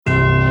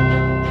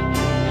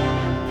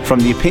From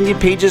the opinion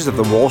pages of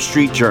the Wall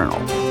Street Journal,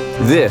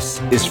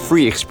 this is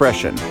Free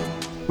Expression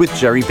with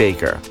Jerry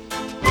Baker.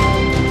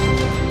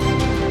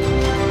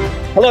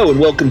 Hello and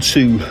welcome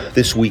to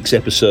this week's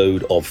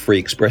episode of Free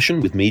Expression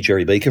with me,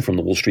 Jerry Baker, from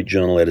the Wall Street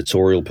Journal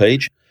editorial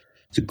page.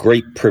 It's a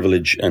great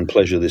privilege and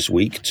pleasure this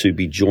week to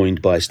be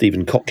joined by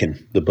Stephen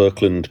Kotkin, the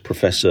Birkeland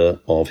Professor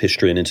of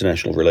History and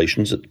International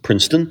Relations at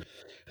Princeton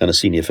and a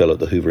Senior Fellow at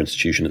the Hoover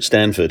Institution at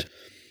Stanford.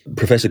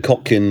 Professor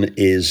Kotkin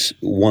is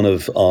one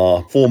of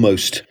our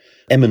foremost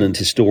eminent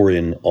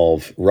historian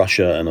of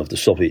Russia and of the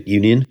Soviet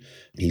Union.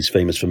 He's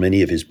famous for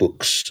many of his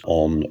books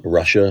on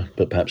Russia,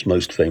 but perhaps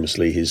most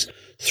famously his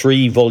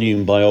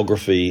 3-volume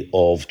biography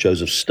of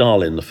Joseph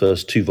Stalin, the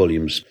first 2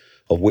 volumes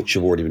of which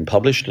have already been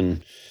published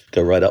and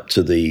go right up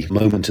to the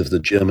moment of the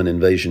German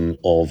invasion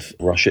of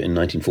Russia in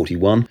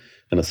 1941,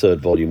 and a 3rd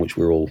volume, which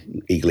we're all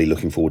eagerly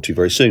looking forward to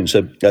very soon.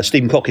 So,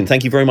 Stephen Kotkin,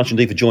 thank you very much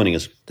indeed for joining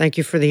us. Thank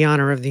you for the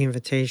honor of the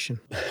invitation.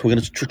 We're going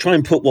to try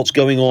and put what's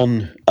going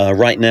on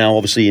right now,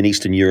 obviously in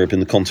Eastern Europe, in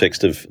the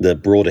context of the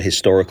broader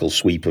historical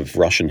sweep of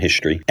Russian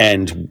history,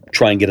 and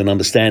try and get an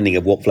understanding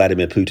of what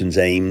Vladimir Putin's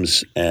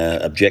aims,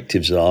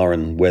 objectives are,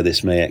 and where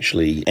this may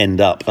actually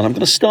end up. And I'm going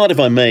to start, if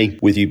I may,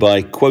 with you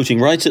by quoting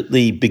right at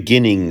the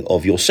beginning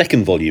of your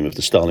 2nd volume of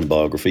the Stalin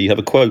biography. You have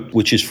a quote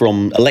which is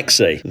from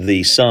Alexei,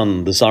 the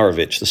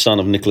Tsarevich, the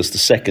son of Nicholas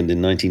II in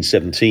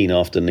 1917,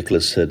 after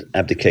Nicholas had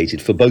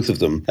abdicated for both of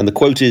them. And the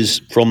quote is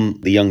from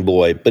the young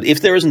boy, "But if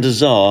there isn't a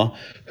Tsar,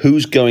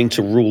 who's going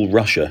to rule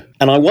Russia?"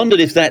 And I wondered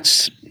if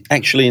that's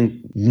actually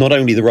in not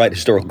only the right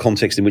historical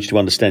context in which to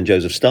understand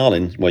Joseph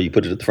Stalin, where you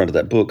put it at the front of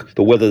that book,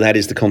 but whether that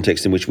is the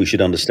context in which we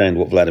should understand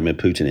what Vladimir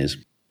Putin is.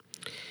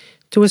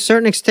 To a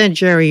certain extent,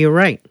 Jerry, you're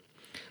right.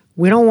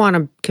 We don't want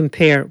to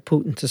compare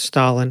Putin to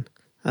Stalin.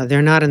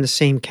 They're not in the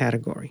same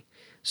category.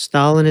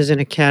 Stalin is in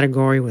a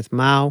category with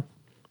Mao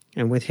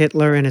and with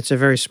Hitler, and it's a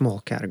very small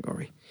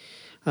category.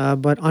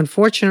 But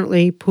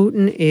unfortunately,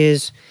 Putin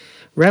is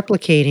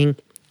replicating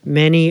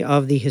many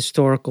of the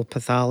historical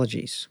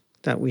pathologies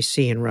that we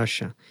see in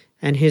Russia.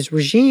 And his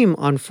regime,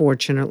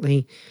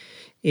 unfortunately,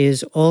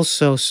 is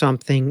also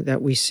something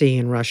that we see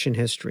in Russian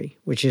history,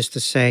 which is to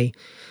say,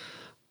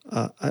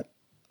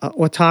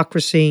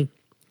 autocracy,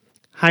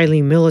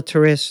 highly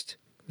militarist,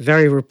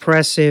 very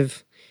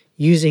repressive,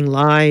 using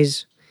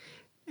lies,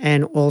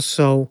 and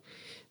also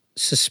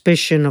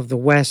suspicion of the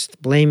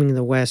West, blaming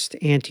the West,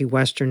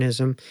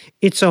 anti-Westernism.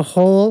 It's a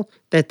hole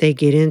that they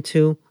get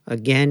into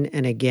again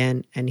and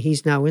again, and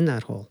he's now in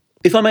that hole.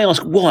 If I may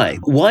ask, why?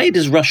 Why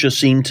does Russia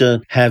seem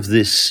to have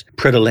this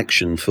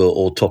predilection for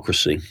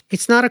autocracy?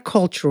 It's not a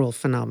cultural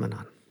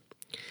phenomenon.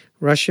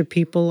 Russian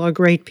people are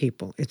great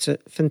people. It's a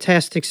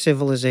fantastic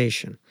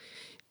civilization.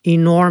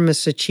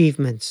 Enormous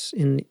achievements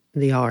in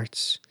the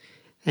arts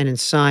and in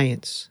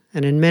science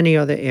and in many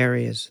other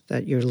areas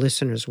that your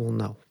listeners will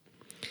know.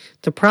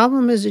 The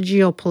problem is a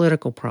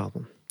geopolitical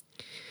problem.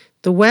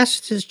 The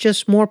West is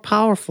just more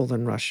powerful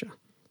than Russia.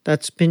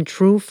 That's been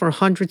true for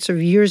hundreds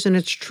of years, and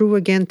it's true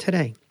again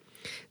today.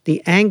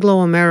 The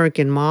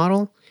Anglo-American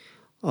model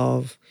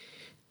of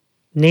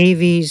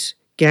navies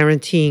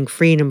guaranteeing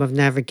freedom of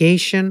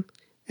navigation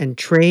and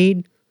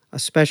trade,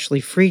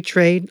 especially free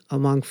trade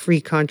among free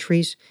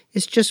countries,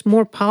 is just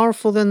more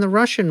powerful than the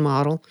Russian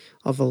model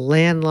of a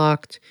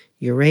landlocked,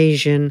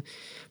 Eurasian,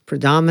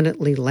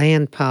 predominantly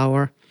land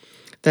power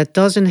that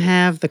doesn't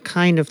have the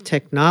kind of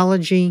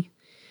technology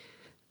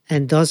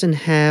and doesn't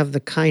have the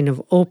kind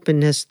of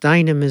openness,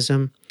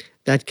 dynamism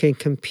that can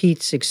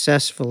compete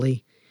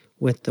successfully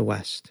with the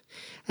West.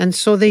 And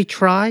so they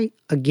try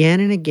again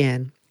and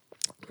again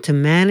to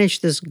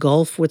manage this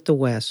gulf with the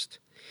West,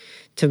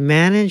 to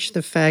manage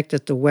the fact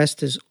that the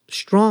West is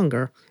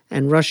stronger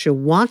and Russia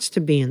wants to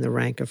be in the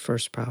rank of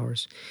first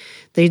powers.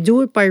 They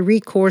do it by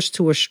recourse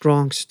to a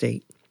strong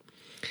state.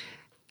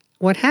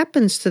 What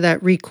happens to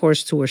that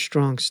recourse to a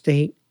strong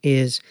state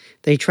is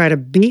they try to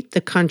beat the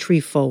country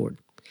forward.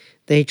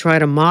 They try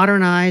to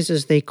modernize,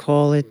 as they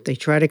call it. They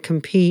try to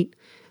compete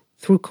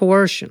through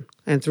coercion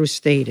and through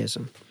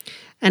statism.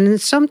 And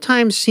it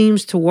sometimes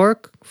seems to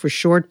work for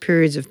short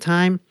periods of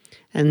time,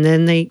 and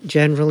then they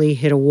generally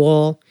hit a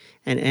wall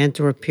and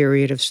enter a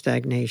period of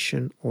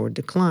stagnation or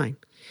decline.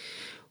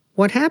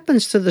 What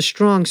happens to the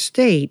strong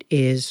state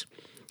is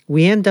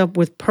we end up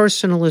with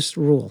personalist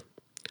rule.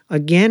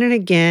 Again and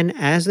again,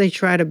 as they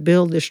try to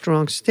build a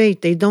strong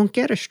state, they don't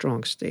get a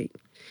strong state.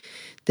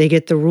 They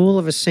get the rule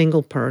of a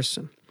single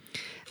person.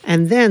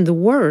 And then the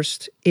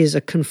worst is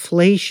a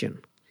conflation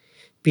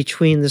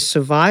between the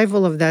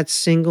survival of that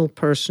single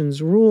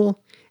person's rule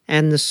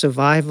and the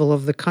survival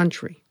of the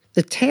country.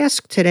 The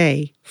task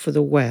today for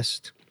the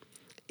West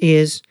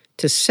is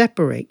to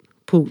separate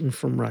Putin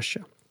from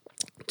Russia,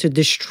 to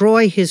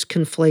destroy his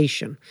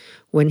conflation.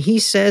 When he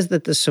says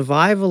that the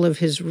survival of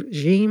his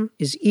regime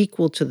is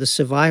equal to the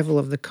survival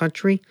of the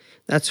country,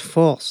 that's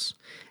false.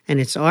 And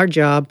it's our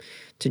job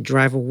to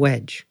drive a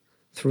wedge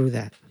through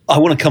that. I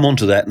want to come on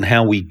to that and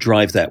how we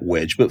drive that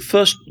wedge. But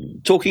first,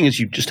 talking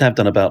as you just have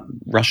done about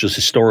Russia's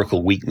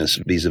historical weakness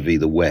vis-a-vis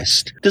the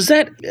West, does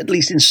that, at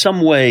least in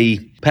some way,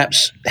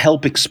 perhaps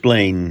help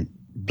explain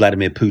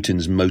Vladimir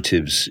Putin's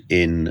motives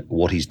in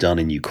what he's done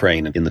in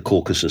Ukraine, in the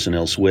Caucasus and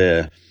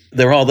elsewhere.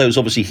 There are those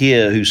obviously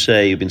here who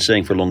say, who've been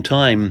saying for a long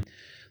time,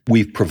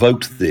 we've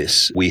provoked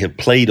this. We have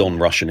played on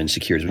Russian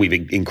insecurities.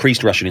 We've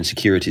increased Russian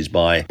insecurities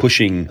by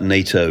pushing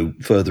NATO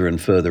further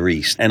and further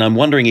east. And I'm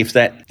wondering if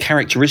that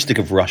characteristic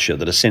of Russia,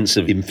 that a sense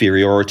of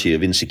inferiority,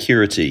 of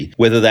insecurity,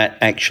 whether that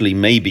actually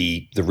may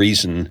be the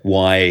reason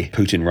why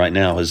Putin right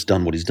now has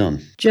done what he's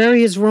done.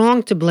 Jerry is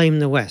wrong to blame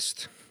the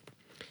West.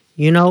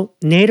 You know,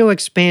 NATO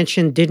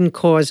expansion didn't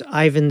cause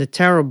Ivan the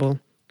Terrible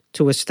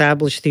to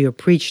establish the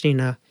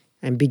Oprichnina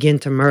and begin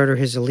to murder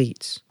his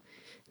elites.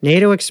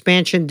 NATO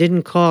expansion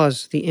didn't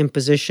cause the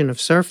imposition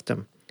of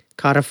serfdom,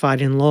 codified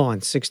in law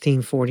in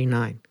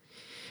 1649.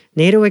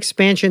 NATO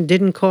expansion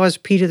didn't cause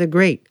Peter the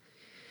Great,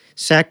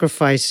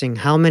 sacrificing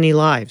how many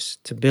lives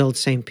to build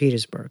St.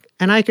 Petersburg.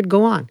 And I could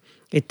go on.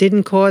 It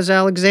didn't cause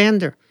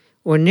Alexander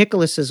or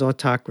Nicholas's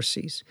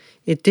autocracies.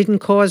 It didn't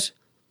cause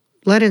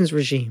Lenin's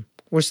regime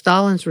or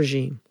Stalin's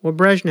regime or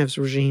Brezhnev's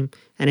regime,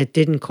 and it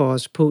didn't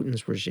cause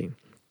Putin's regime.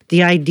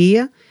 The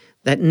idea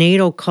that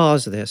NATO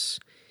caused this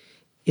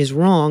is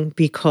wrong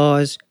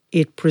because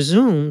it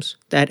presumes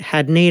that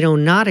had NATO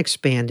not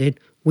expanded,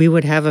 we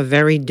would have a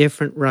very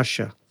different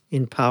Russia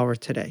in power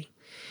today.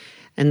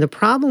 And the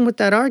problem with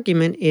that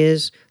argument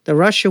is the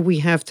Russia we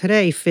have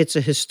today fits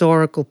a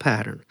historical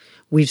pattern.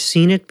 We've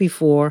seen it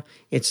before.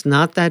 It's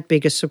not that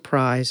big a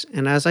surprise.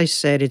 And as I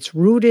said, it's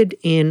rooted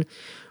in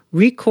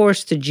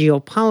recourse to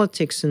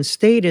geopolitics and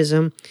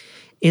statism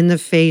in the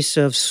face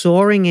of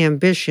soaring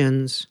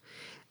ambitions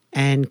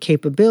and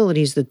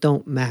capabilities that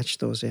don't match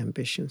those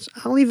ambitions.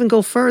 I'll even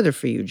go further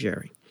for you,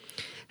 Jerry.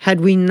 Had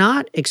we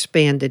not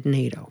expanded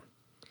NATO,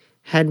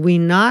 had we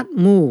not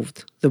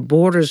moved the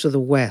borders of the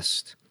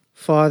West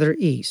farther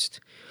east,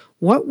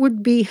 what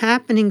would be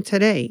happening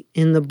today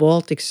in the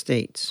Baltic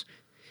states,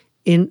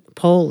 in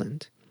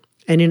Poland,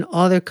 and in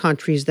other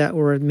countries that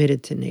were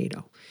admitted to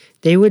NATO?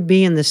 They would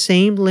be in the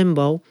same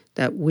limbo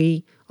that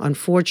we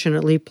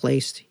unfortunately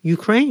placed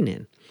Ukraine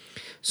in.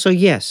 So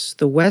yes,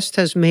 the West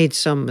has made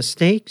some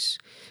mistakes.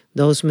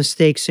 Those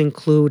mistakes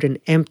include an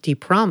empty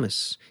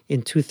promise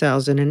in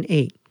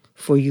 2008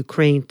 for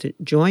Ukraine to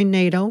join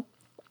NATO,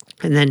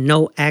 and then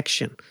no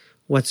action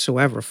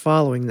whatsoever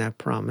following that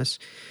promise,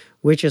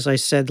 which, as I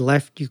said,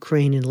 left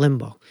Ukraine in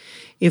limbo.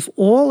 If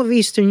all of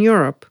Eastern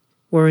Europe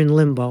were in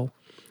limbo,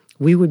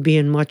 we would be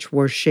in much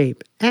worse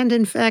shape. And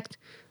in fact,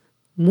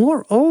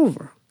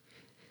 moreover,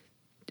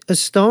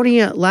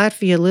 Estonia,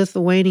 Latvia,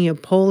 Lithuania,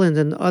 Poland,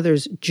 and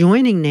others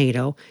joining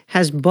NATO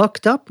has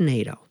bucked up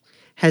NATO,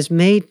 has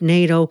made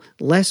NATO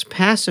less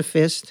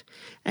pacifist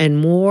and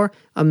more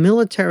a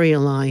military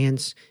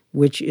alliance,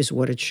 which is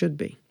what it should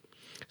be.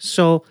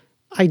 So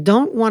I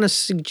don't want to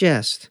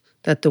suggest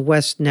that the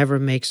West never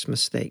makes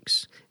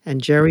mistakes.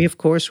 And Jerry, of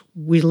course,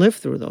 we live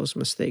through those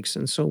mistakes,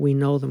 and so we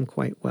know them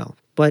quite well.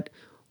 But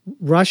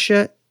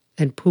Russia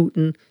and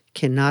Putin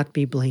cannot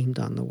be blamed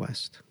on the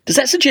West. Does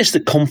that suggest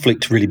that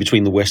conflict really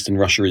between the West and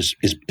Russia is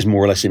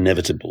more or less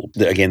inevitable?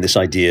 That, again, this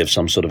idea of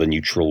some sort of a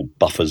neutral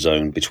buffer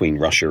zone between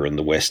Russia and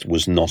the West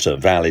was not a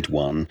valid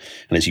one.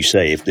 And as you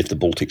say, if the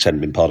Baltics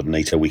hadn't been part of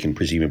NATO, we can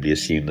presumably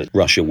assume that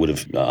Russia would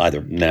have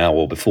either now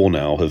or before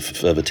now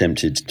have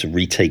attempted to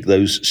retake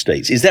those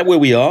states. Is that where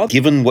we are,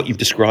 given what you've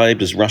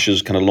described as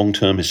Russia's kind of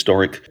long-term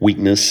historic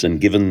weakness and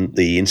given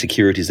the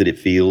insecurities that it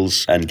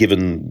feels and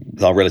given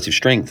our relative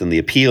strength and the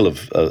appeal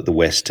of the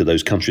West to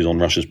those countries on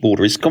Russia's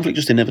border? Is conflict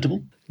just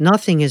inevitable?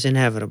 Nothing is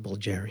inevitable,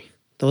 Jerry.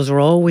 Those are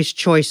always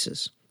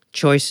choices.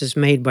 Choices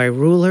made by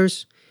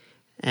rulers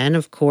and,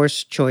 of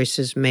course,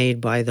 choices made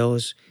by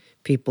those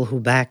people who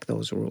back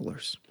those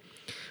rulers.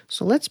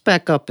 So let's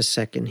back up a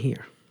second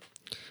here.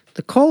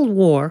 The Cold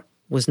War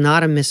was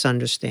not a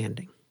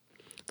misunderstanding.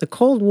 The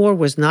Cold War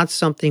was not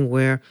something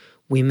where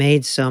we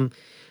made some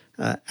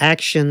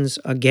actions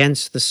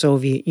against the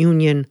Soviet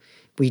Union.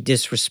 We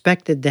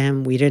disrespected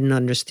them. We didn't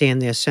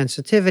understand their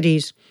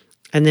sensitivities.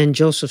 And then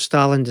Joseph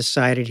Stalin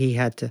decided he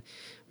had to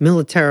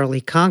militarily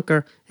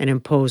conquer and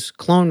impose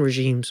clone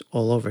regimes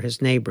all over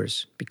his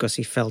neighbors because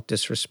he felt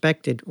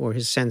disrespected or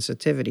his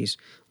sensitivities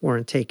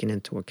weren't taken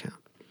into account.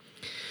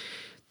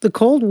 The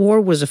Cold War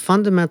was a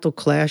fundamental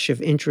clash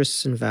of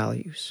interests and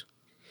values.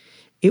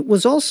 It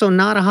was also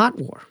not a hot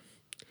war.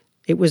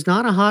 It was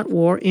not a hot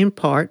war in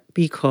part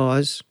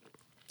because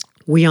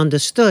we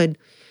understood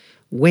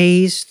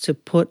ways to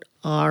put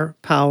our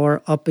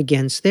power up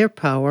against their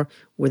power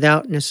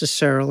without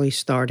necessarily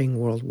starting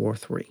World War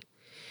III.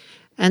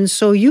 And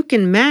so you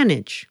can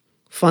manage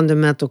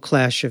fundamental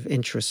clash of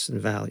interests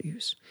and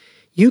values.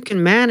 You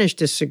can manage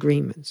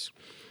disagreements.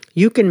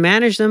 You can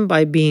manage them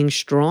by being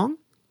strong,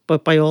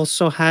 but by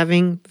also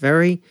having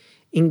very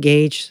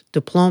engaged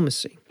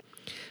diplomacy.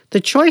 The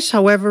choice,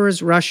 however,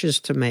 is Russia's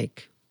to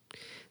make.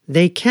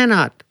 They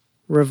cannot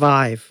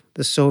revive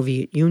the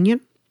Soviet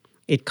Union.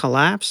 It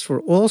collapsed for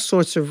all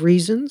sorts of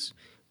reasons,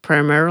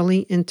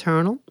 primarily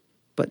internal,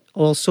 but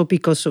also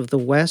because of the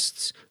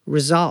West's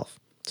resolve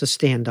to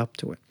stand up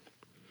to it.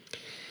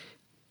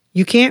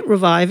 You can't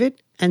revive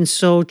it, and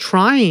so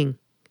trying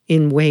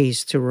in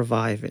ways to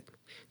revive it,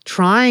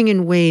 trying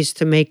in ways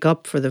to make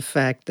up for the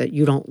fact that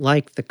you don't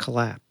like the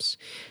collapse,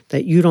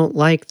 that you don't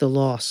like the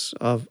loss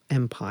of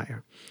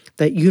empire,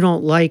 that you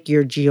don't like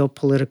your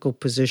geopolitical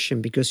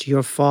position because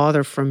you're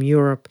farther from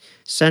Europe,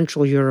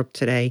 Central Europe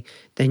today,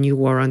 than you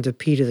were under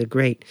Peter the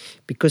Great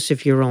because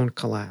of your own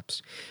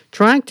collapse.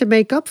 Trying to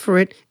make up for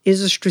it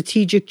is a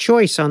strategic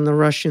choice on the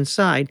Russian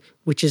side,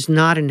 which is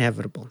not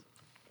inevitable.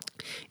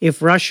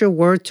 If Russia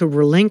were to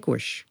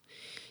relinquish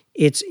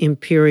its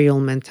imperial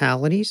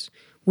mentalities,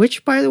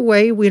 which, by the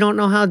way, we don't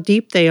know how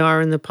deep they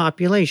are in the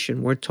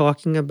population. We're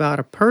talking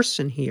about a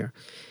person here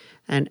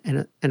and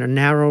a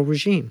narrow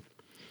regime.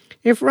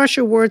 If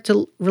Russia were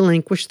to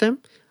relinquish them,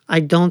 I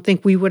don't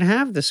think we would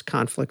have this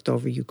conflict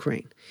over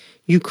Ukraine.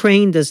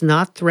 Ukraine does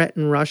not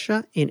threaten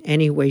Russia in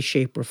any way,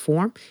 shape, or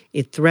form.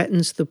 It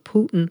threatens the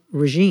Putin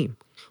regime.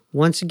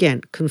 Once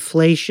again,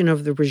 conflation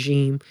of the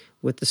regime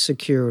with the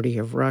security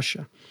of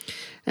Russia.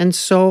 And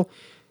so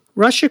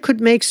Russia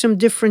could make some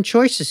different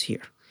choices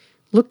here.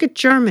 Look at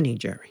Germany,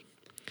 Jerry.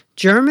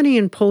 Germany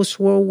in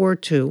post-World War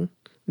II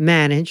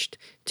managed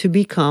to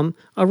become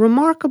a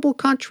remarkable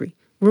country,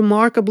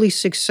 remarkably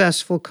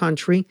successful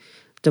country,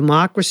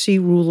 democracy,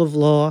 rule of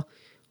law,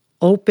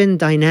 open,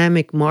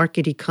 dynamic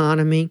market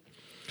economy.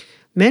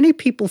 Many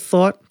people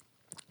thought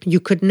you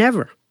could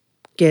never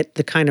get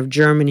the kind of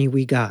Germany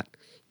we got,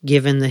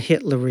 given the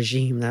Hitler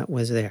regime that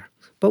was there.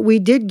 But we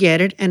did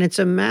get it, and it's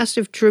a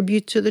massive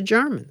tribute to the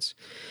Germans.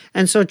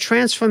 And so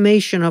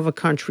transformation of a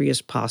country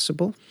is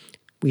possible.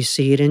 We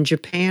see it in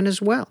Japan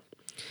as well.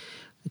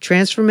 The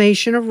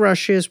transformation of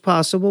Russia is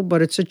possible,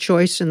 but it's a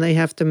choice, and they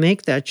have to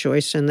make that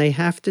choice, and they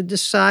have to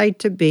decide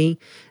to be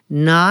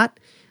not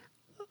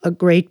a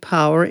great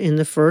power in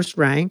the first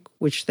rank,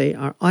 which they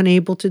are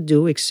unable to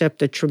do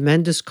except at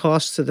tremendous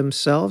cost to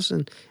themselves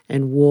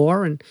and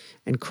war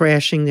and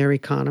crashing their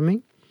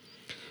economy,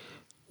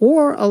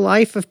 or a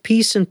life of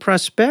peace and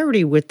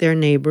prosperity with their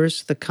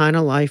neighbors, the kind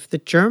of life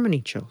that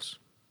Germany chose.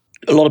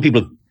 A lot of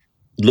people have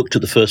looked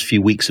at the first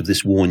few weeks of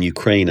this war in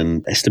Ukraine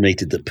and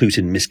estimated that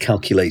Putin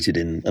miscalculated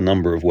in a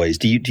number of ways.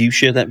 Do you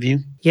share that view?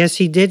 Yes,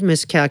 he did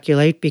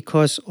miscalculate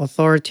because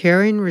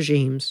authoritarian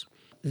regimes,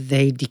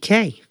 they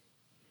decay.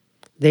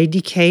 They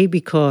decay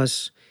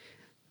because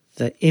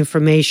the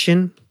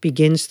information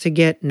begins to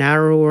get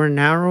narrower and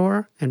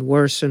narrower and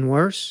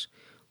worse.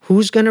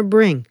 Who's going to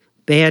bring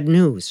bad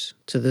news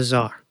to the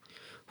Tsar?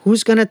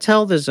 Who's going to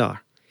tell the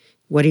Tsar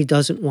what he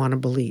doesn't want to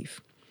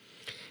believe?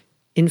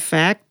 In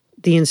fact,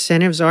 the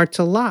incentives are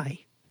to lie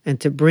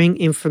and to bring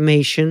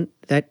information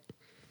that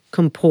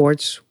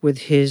comports with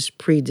his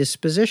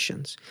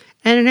predispositions.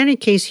 And in any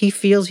case, he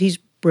feels he's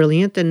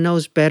brilliant and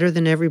knows better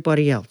than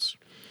everybody else.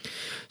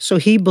 So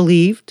he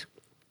believed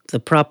the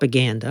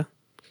propaganda,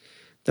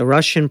 the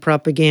Russian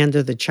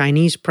propaganda, the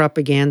Chinese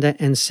propaganda,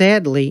 and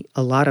sadly,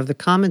 a lot of the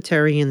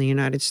commentary in the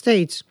United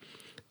States,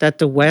 that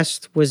the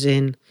West was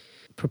in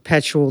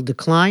perpetual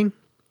decline.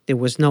 There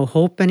was no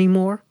hope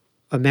anymore.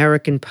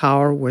 American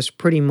power was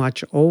pretty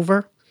much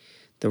over.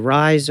 The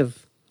rise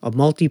of a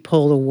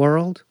multipolar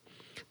world,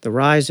 the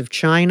rise of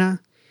China,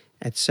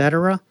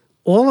 etc.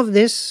 All of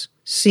this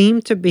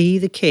seemed to be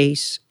the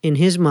case in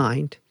his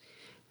mind.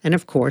 And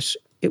of course,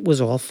 it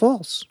was all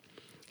false.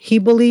 He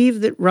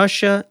believed that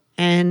Russia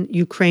and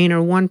Ukraine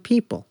are one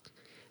people.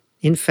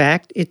 In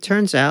fact, it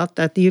turns out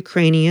that the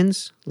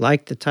Ukrainians,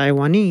 like the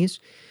Taiwanese,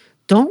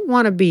 don't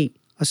want to be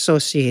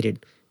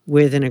associated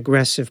with an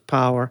aggressive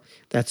power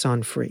that's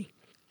unfree.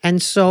 And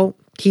so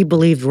he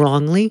believed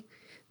wrongly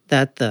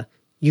that the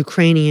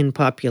Ukrainian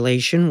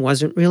population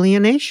wasn't really a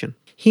nation.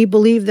 He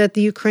believed that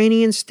the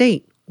Ukrainian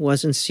state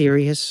wasn't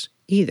serious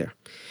either.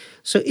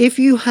 So if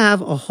you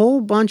have a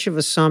whole bunch of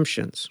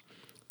assumptions,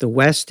 the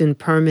West in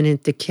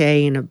permanent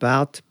decay and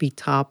about to be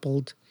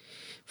toppled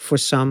for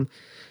some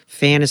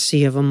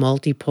fantasy of a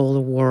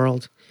multipolar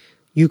world,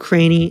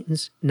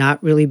 Ukrainians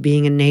not really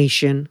being a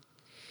nation,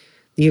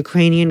 the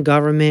Ukrainian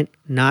government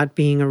not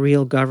being a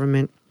real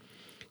government.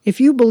 If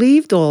you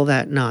believed all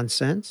that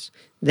nonsense,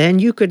 then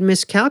you could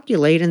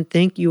miscalculate and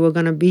think you were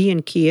going to be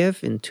in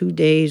Kiev in 2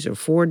 days or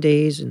 4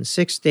 days and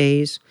 6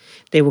 days.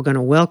 They were going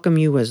to welcome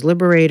you as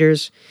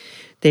liberators.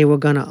 They were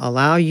going to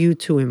allow you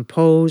to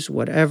impose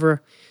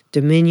whatever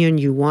dominion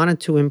you wanted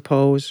to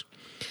impose.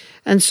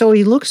 And so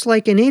he looks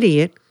like an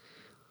idiot,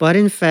 but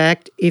in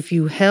fact, if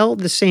you held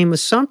the same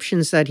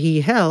assumptions that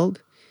he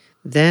held,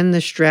 then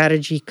the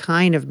strategy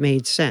kind of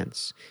made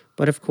sense.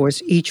 But of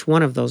course, each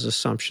one of those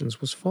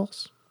assumptions was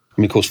false. I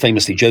mean, of course,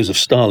 famously, Joseph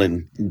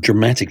Stalin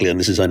dramatically, and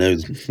this is, I know,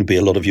 will be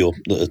a lot of your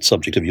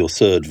subject of your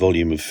third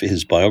volume of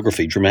his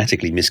biography,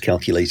 dramatically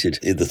miscalculated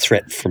the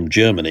threat from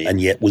Germany,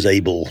 and yet was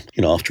able,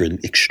 after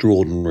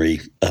extraordinary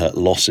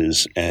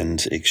losses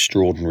and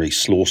extraordinary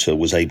slaughter,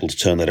 was able to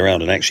turn that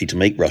around and actually to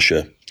make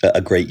Russia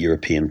a great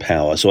European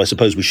power. So I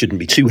suppose we shouldn't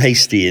be too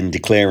hasty in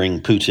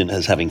declaring Putin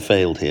as having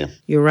failed here.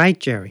 You're right,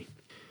 Jerry.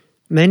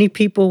 Many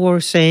people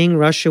were saying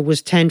Russia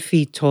was 10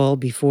 feet tall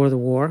before the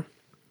war.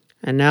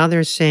 And now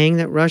they're saying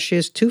that Russia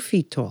is 2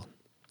 feet tall.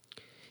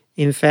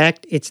 In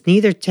fact, it's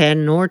neither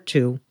 10 nor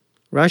 2.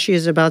 Russia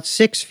is about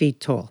 6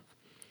 feet tall.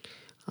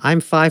 I'm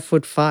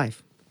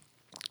 5'5".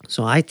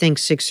 So I think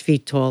 6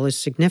 feet tall is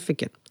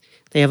significant.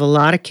 They have a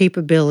lot of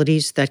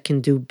capabilities that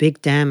can do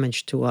big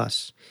damage to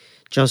us,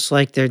 just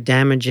like they're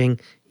damaging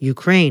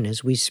Ukraine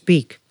as we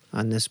speak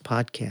on this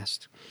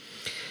podcast.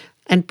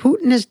 And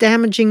Putin is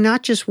damaging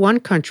not just one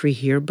country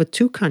here, but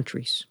 2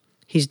 countries.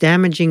 He's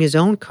damaging his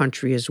own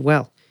country as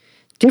well.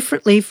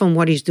 Differently from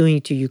what he's doing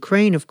to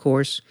Ukraine, of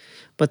course,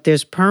 but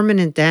there's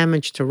permanent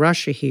damage to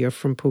Russia here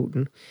from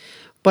Putin.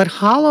 But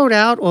hollowed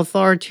out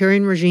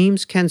authoritarian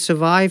regimes can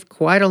survive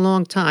quite a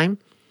long time,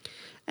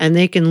 and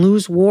they can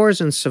lose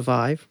wars and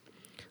survive.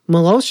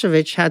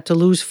 Milosevic had to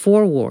lose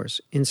 4 wars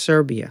in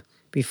Serbia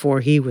before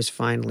he was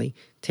finally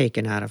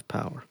taken out of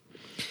power.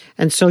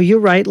 And so you're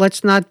right,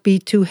 let's not be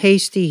too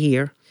hasty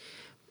here,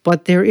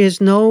 but there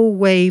is no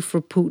way for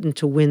Putin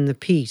to win the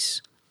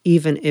peace,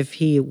 even if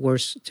he were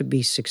to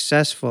be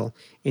successful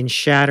in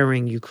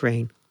shattering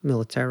Ukraine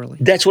militarily.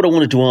 That's what I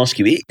wanted to ask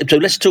you. So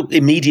let's talk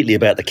immediately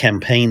about the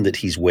campaign that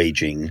he's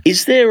waging.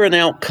 Is there an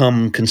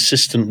outcome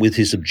consistent with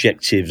his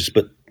objectives,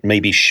 but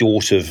maybe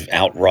short of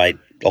outright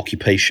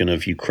occupation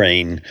of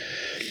Ukraine,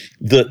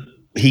 that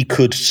he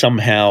could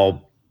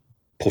somehow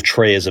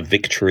portray as a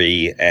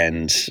victory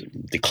and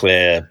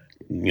declare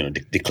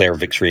a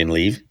victory and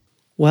leave?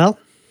 Well,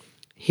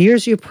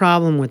 here's your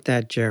problem with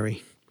that,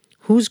 Jerry.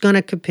 Who's going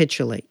to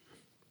capitulate?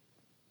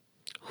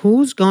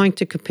 Who's going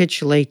to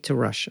capitulate to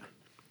Russia?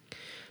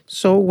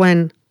 So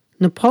when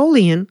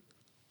Napoleon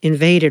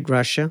invaded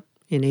Russia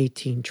in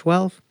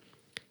 1812,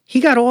 he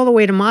got all the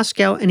way to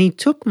Moscow and he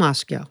took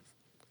Moscow.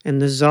 And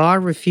the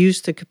Tsar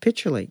refused to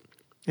capitulate.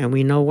 And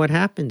we know what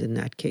happened in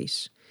that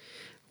case.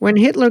 When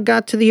Hitler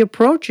got to the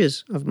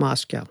approaches of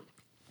Moscow,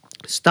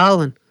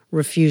 Stalin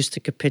refused to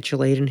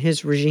capitulate and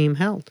his regime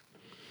held.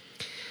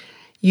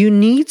 You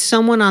need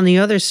someone on the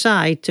other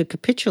side to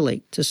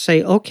capitulate, to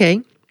say,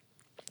 okay,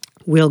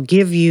 we'll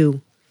give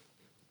you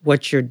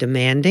what you're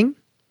demanding,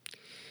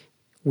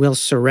 we'll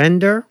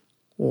surrender,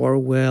 or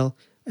we'll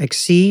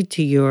accede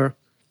to your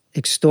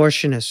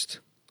extortionist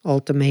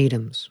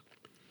ultimatums.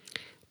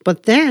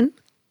 But then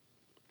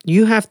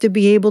you have to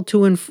be able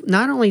to,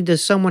 not only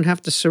does someone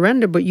have to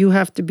surrender, but you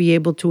have to be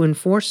able to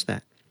enforce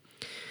that.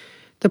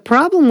 The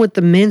problem with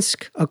the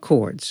Minsk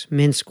Accords,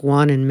 Minsk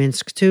I and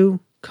Minsk II,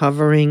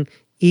 covering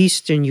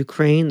eastern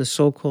Ukraine, the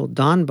so-called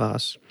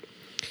Donbass,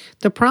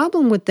 the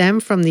problem with them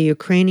from the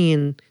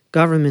Ukrainian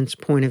government's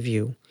point of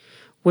view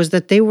was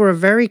that they were a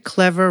very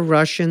clever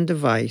Russian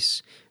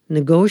device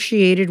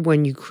negotiated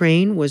when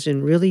Ukraine was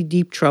in really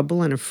deep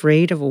trouble and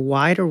afraid of a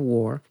wider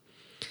war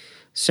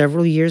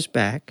several years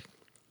back,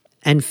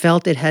 and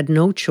felt it had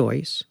no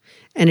choice,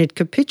 and it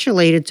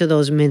capitulated to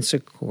those Minsk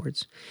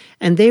Accords.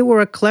 And they were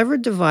a clever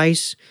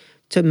device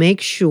to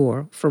make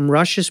sure, from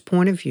Russia's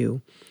point of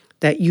view,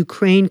 that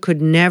Ukraine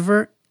could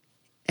never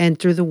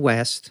enter the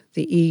West,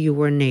 the EU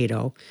or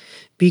NATO,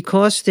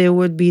 because there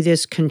would be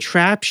this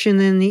contraption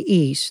in the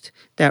East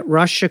that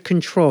Russia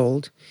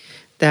controlled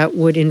that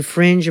would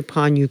infringe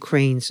upon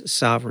Ukraine's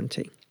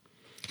sovereignty.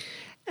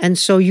 And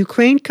so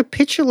Ukraine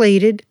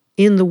capitulated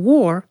in the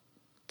war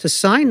to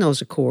sign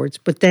those accords,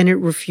 but then it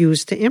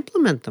refused to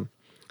implement them.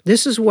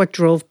 This is what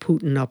drove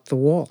Putin up the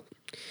wall.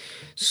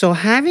 So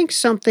having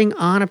something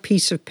on a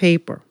piece of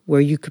paper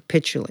where you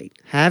capitulate,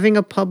 having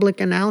a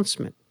public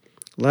announcement,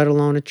 let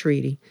alone a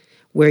treaty,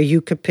 where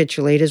you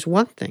capitulate is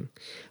one thing,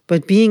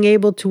 but being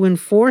able to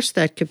enforce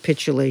that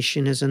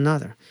capitulation is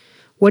another.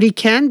 What he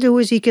can do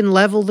is he can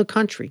level the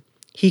country.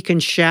 He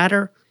can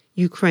shatter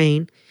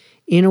Ukraine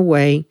in a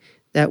way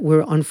that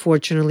we're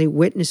unfortunately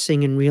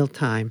witnessing in real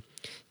time,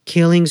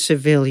 killing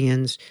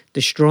civilians,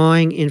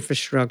 destroying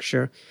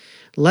infrastructure,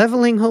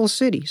 leveling whole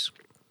cities.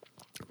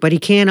 But he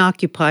can't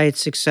occupy it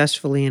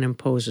successfully and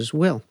impose his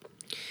will.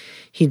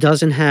 He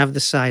doesn't have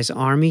the size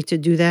army to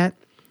do that.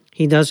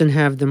 He doesn't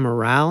have the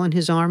morale in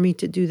his army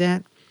to do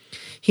that.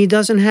 He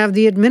doesn't have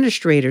the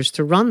administrators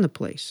to run the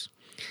place.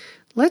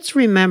 Let's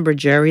remember,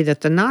 Jerry,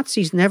 that the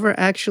Nazis never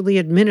actually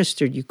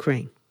administered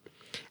Ukraine.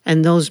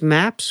 And those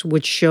maps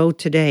which show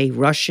today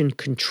Russian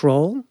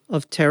control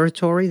of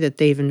territory that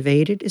they've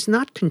invaded is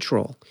not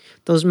control.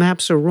 Those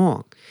maps are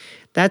wrong.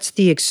 That's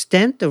the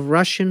extent of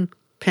Russian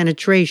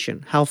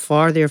penetration, how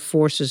far their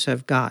forces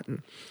have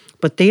gotten.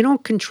 But they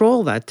don't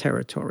control that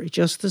territory,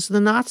 just as the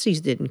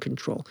Nazis didn't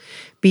control.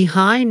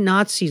 Behind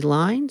Nazi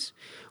lines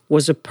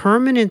was a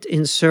permanent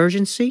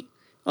insurgency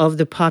of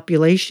the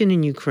population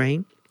in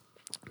Ukraine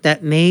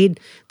that made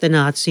the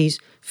Nazis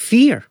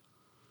fear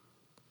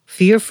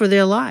for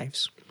their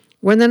lives.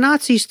 When the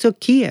Nazis took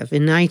Kiev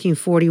in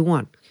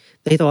 1941,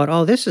 they thought,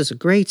 oh, this is a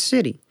great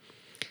city,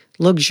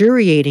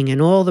 luxuriating in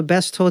all the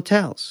best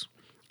hotels.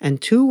 And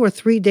 2 or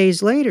 3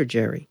 days later,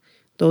 Jerry,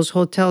 those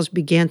hotels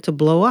began to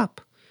blow up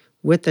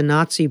with the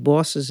Nazi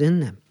bosses in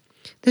them.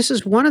 This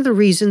is one of the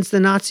reasons the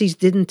Nazis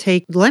didn't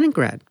take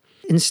Leningrad.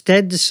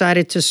 Instead,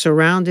 decided to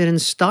surround it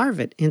and starve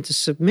it into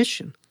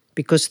submission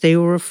because they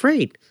were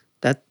afraid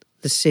that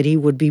the city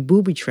would be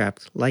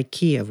booby-trapped like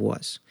Kiev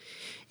was.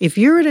 If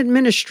you're an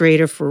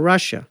administrator for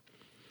Russia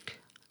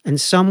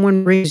and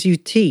someone brings you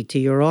tea to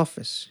your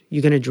office,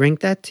 you going to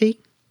drink that tea?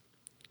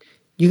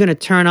 You're going to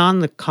turn on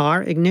the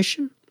car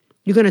ignition?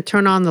 You're going to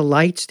turn on the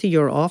lights to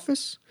your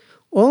office?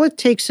 All it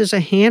takes is a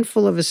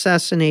handful of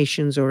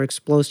assassinations or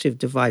explosive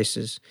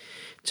devices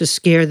to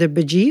scare the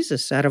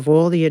bejesus out of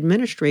all the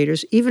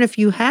administrators, even if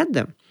you had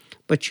them.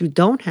 But you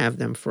don't have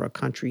them for a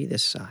country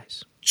this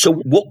size. So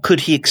what could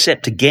he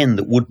accept again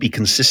that would be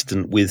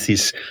consistent with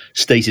his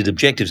stated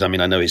objectives? I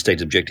mean, I know his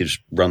stated objectives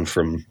run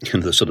from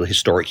the sort of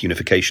historic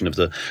unification of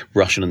the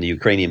Russian and the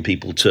Ukrainian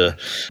people to,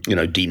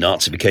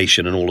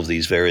 denazification and all of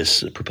these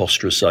various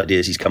preposterous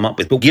ideas he's come up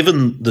with. But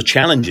given the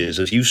challenges,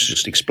 as you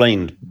just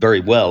explained very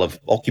well, of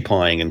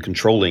occupying and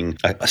controlling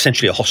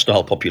essentially a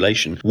hostile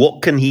population,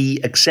 what can he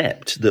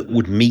accept that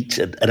would meet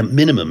at a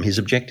minimum his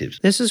objectives?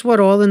 This is what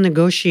all the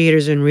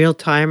negotiators in real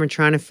time are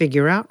trying to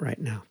figure out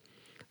right now.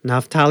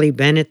 Naftali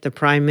Bennett, the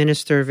Prime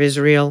Minister of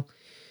Israel,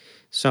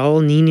 Saul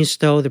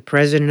Niinisto, the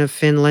President of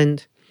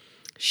Finland,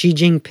 Xi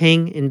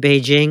Jinping in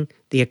Beijing,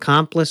 the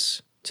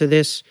accomplice to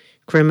this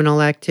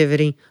criminal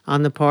activity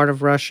on the part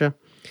of Russia,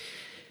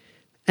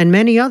 and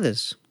many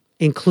others,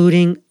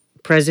 including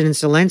President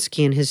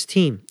Zelensky and his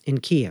team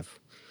in Kiev.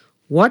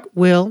 What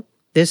will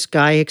this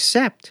guy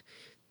accept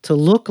to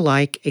look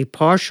like a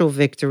partial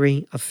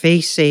victory, a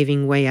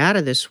face-saving way out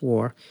of this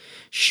war,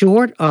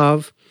 short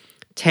of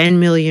 10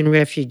 million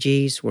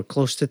refugees? We're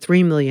close to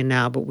 3 million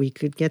now, but we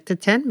could get to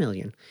 10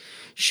 million.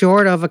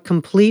 Short of a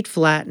complete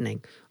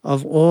flattening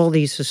of all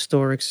these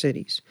historic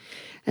cities.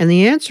 And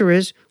the answer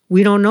is,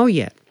 we don't know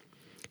yet.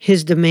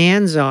 His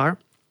demands are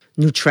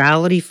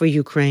neutrality for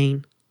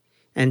Ukraine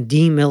and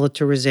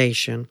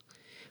demilitarization,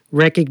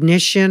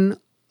 recognition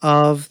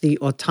of the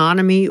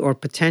autonomy or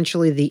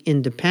potentially the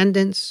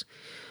independence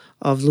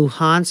of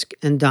Luhansk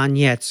and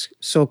Donetsk,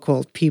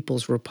 so-called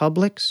People's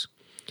Republics,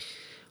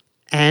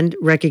 and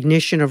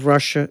recognition of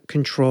Russia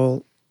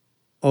control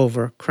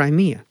over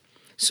Crimea.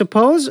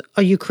 Suppose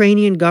a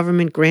Ukrainian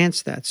government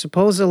grants that.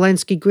 Suppose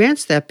Zelensky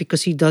grants that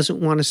because he doesn't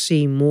want to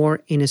see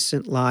more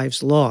innocent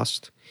lives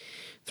lost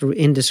through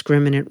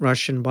indiscriminate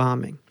Russian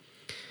bombing.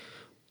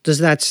 Does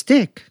that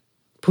stick?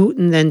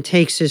 Putin then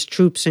takes his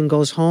troops and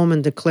goes home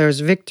and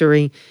declares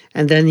victory,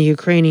 and then the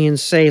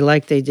Ukrainians say,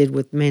 like they did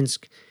with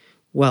Minsk,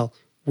 well,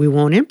 we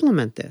won't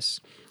implement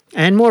this.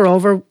 And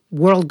moreover,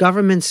 world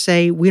governments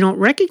say we don't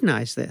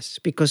recognize this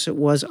because it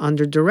was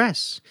under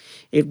duress.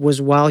 It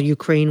was while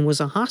Ukraine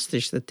was a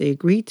hostage that they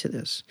agreed to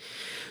this.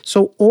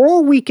 So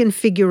all we can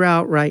figure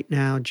out right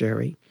now,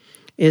 Jerry,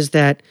 is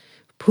that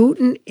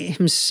Putin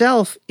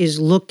himself is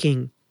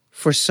looking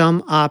for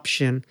some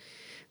option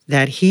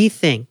that he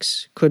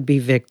thinks could be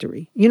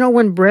victory. You know,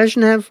 when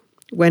Brezhnev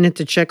went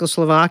into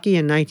Czechoslovakia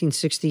in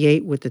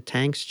 1968 with the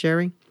tanks,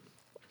 Jerry,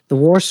 the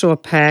Warsaw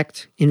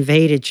Pact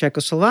invaded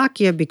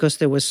Czechoslovakia because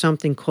there was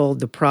something called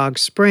the Prague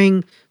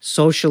Spring,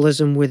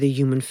 socialism with a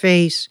human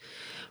face.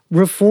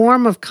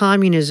 Reform of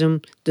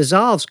communism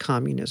dissolves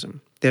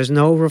communism. There's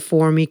no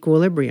reform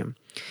equilibrium.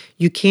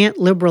 You can't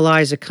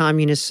liberalize a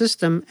communist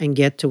system and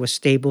get to a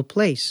stable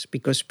place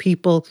because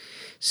people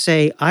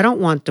say, I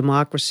don't want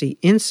democracy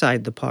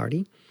inside the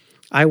party.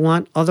 I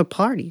want other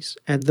parties.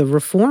 And the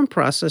reform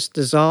process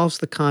dissolves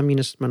the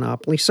communist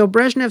monopoly. So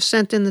Brezhnev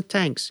sent in the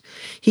tanks.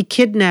 He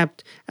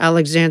kidnapped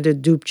Alexander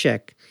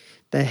Dubček,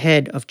 the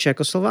head of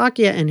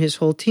Czechoslovakia, and his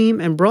whole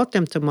team, and brought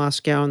them to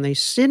Moscow. And they're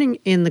sitting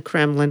in the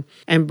Kremlin.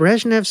 And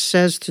Brezhnev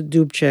says to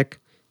Dubček,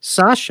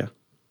 Sasha,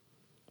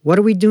 what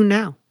do we do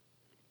now?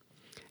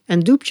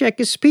 And Dubček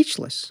is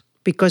speechless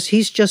because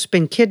he's just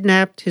been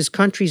kidnapped, his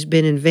country's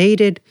been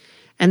invaded,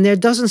 and there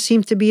doesn't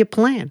seem to be a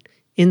plan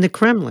in the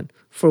Kremlin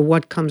for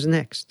what comes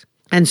next.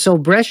 And so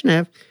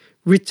Brezhnev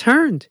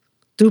returned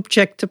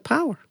Dubček to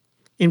power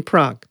in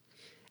Prague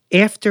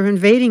after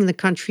invading the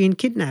country and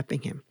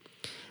kidnapping him.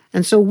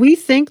 And so we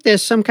think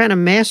there's some kind of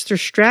master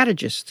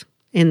strategist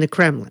in the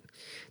Kremlin.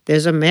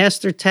 There's a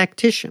master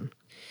tactician.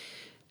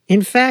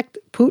 In fact,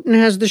 Putin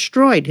has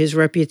destroyed his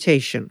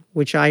reputation,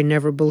 which I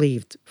never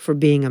believed, for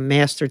being a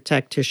master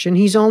tactician.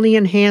 He's only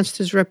enhanced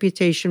his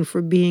reputation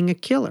for being a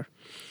killer.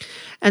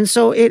 And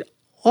so it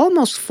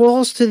almost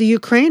falls to the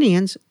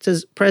Ukrainians,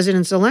 to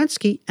President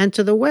Zelensky, and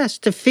to the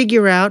West to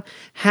figure out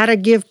how to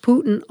give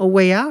Putin a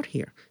way out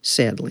here,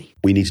 sadly.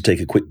 We need to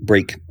take a quick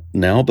break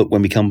now, but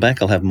when we come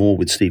back, I'll have more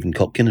with Stephen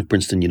Kotkin of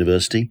Princeton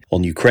University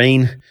on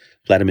Ukraine,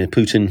 Vladimir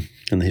Putin,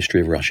 and the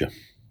history of Russia.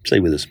 Stay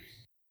with us.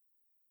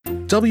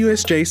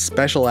 WSJ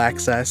Special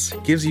Access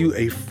gives you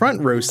a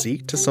front row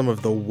seat to some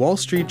of the Wall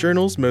Street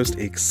Journal's most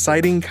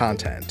exciting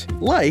content,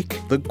 like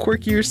The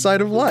Quirkier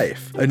Side of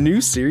Life, a new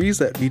series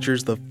that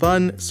features the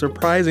fun,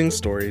 surprising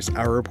stories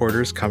our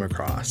reporters come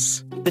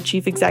across. The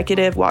chief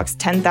executive walks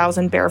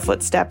 10,000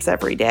 barefoot steps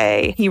every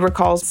day. He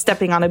recalls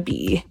stepping on a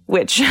bee,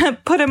 which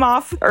put him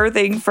off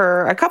earthing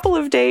for a couple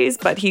of days,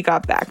 but he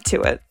got back to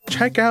it.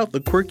 Check out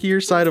The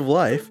Quirkier Side of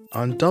Life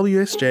on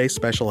WSJ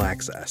Special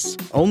Access,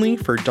 only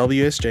for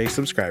WSJ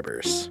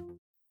subscribers.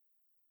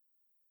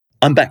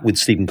 I'm back with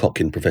Stephen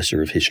Kotkin,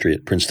 Professor of History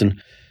at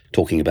Princeton,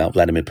 talking about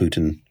Vladimir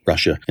Putin,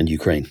 Russia, and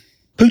Ukraine.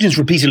 Putin's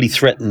repeatedly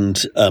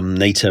threatened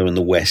NATO and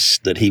the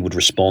West that he would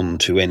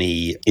respond to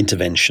any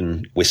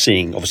intervention. We're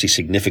seeing, obviously,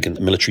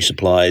 significant military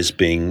supplies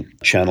being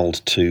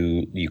channeled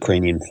to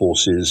Ukrainian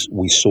forces.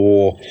 We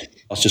saw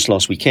just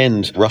last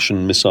weekend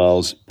Russian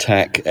missiles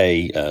attack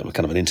a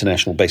kind of an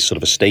international base, sort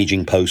of a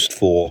staging post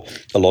for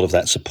a lot of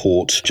that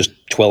support, just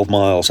 12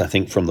 miles, I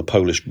think, from the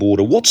Polish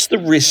border. What's the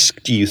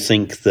risk, do you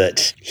think,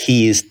 that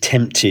he is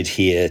tempted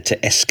here to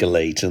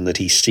escalate and that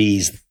he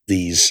sees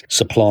these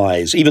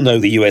supplies, even though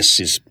the US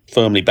is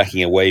firmly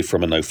backing away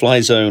from a no-fly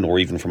zone or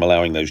even from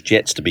allowing those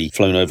jets to be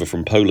flown over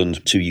from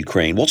Poland to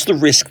Ukraine? What's the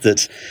risk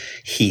that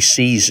he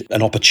sees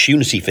an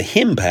opportunity for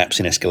him perhaps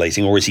in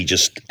escalating, or is he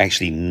just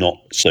actually not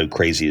so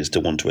crazy as to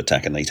want to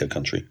attack a NATO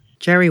country?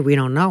 Jerry, we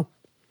don't know.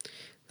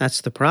 That's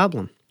the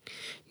problem.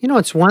 You know,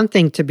 it's one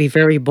thing to be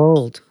very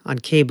bold on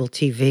cable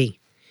TV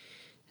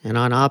and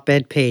on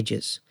op-ed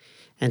pages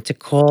and to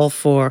call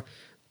for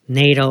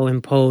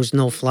NATO-imposed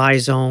no-fly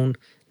zone,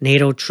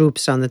 NATO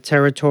troops on the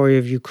territory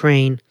of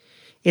Ukraine.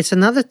 It's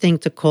another thing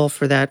to call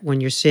for that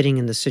when you're sitting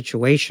in the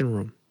Situation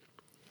Room.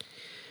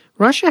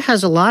 Russia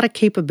has a lot of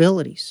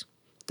capabilities.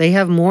 They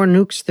have more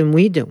nukes than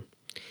we do,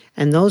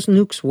 and those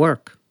nukes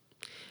work.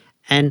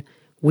 And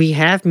we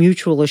have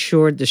mutual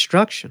assured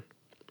destruction.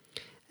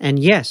 And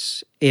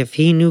yes, if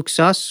he nukes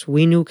us,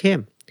 we nuke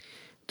him.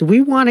 Do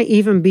we want to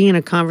even be in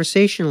a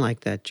conversation like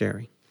that,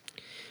 Jerry?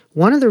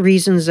 One of the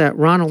reasons that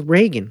Ronald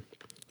Reagan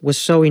was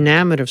so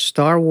enamored of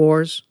Star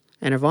Wars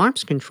and of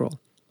arms control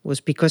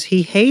was because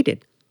he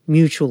hated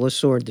mutual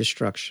assured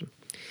destruction.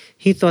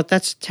 He thought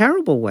that's a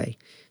terrible way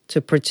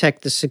to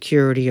protect the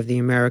security of the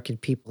American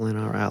people and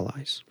our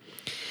allies.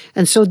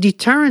 And so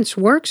deterrence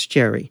works,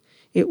 Jerry.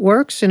 It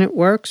works and it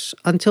works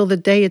until the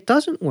day it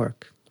doesn't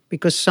work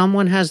because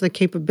someone has the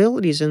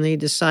capabilities and they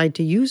decide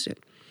to use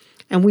it.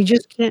 And we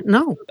just can't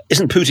know.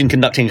 Isn't Putin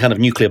conducting a kind of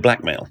nuclear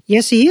blackmail?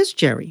 Yes, he is,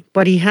 Jerry,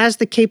 but he has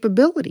the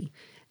capability.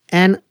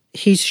 And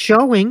he's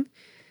showing,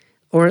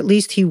 or at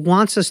least he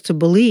wants us to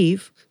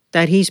believe,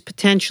 that he's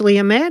potentially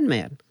a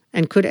madman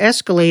and could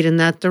escalate in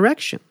that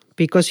direction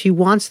because he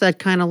wants that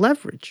kind of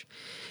leverage.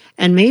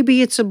 And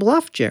maybe it's a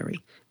bluff,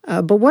 Jerry.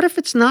 But what if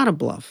it's not a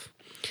bluff?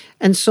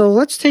 And so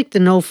let's take the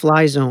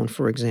no-fly zone,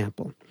 for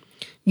example.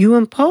 You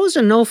impose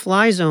a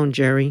no-fly zone,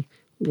 Jerry,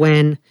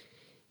 when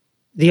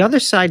the other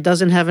side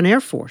doesn't have an air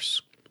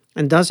force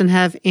and doesn't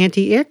have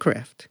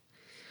anti-aircraft.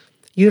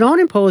 You don't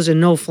impose a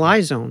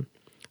no-fly zone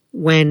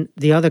when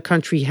the other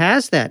country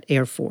has that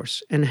air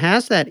force and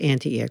has that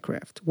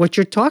anti-aircraft. What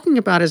you're talking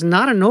about is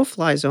not a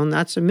no-fly zone.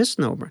 That's a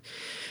misnomer.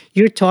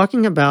 You're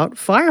talking about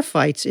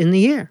firefights in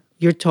the air.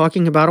 You're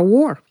talking about a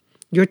war.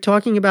 You're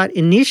talking about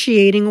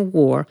initiating a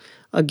war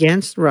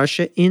against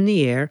Russia in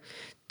the air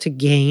to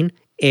gain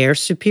air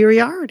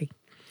superiority.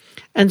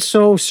 And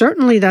so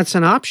certainly that's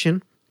an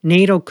option.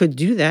 NATO could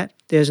do that.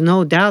 There's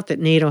no doubt that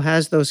NATO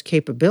has those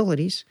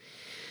capabilities.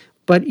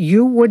 But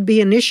you would be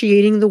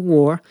initiating the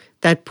war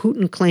that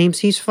Putin claims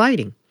he's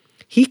fighting.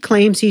 He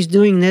claims he's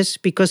doing this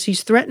because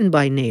he's threatened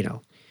by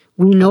NATO.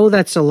 We know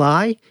that's a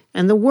lie,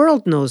 and the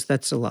world knows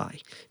that's a lie,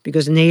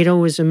 because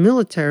NATO is a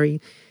military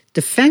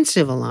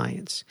defensive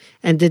alliance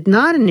and did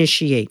not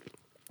initiate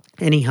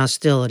any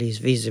hostilities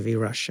vis-a-vis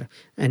Russia,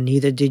 and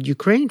neither did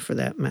Ukraine for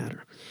that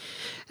matter.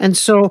 And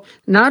so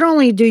not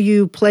only do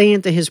you play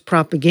into his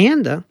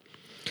propaganda,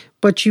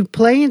 but you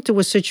play into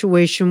a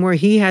situation where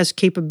he has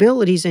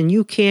capabilities and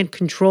you can't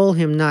control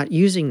him not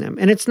using them.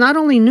 And it's not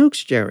only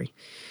nukes, Jerry.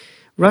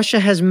 Russia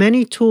has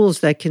many tools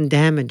that can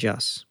damage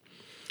us.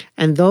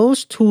 And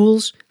those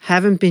tools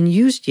haven't been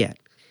used yet.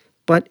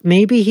 But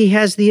maybe he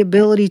has the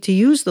ability to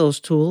use those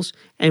tools,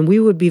 and we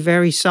would be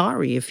very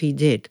sorry if he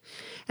did.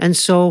 And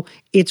so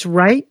it's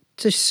right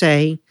to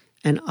say,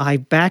 and I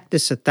back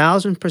this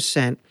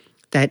 1,000%,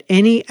 that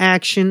any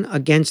action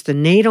against a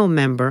NATO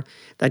member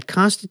that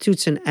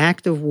constitutes an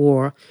act of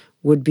war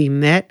would be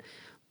met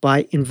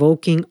by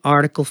invoking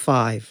Article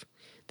 5.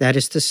 That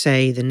is to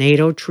say, the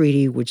NATO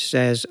treaty which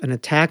says an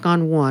attack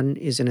on one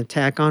is an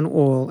attack on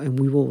all, and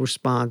we will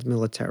respond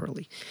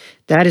militarily.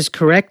 That is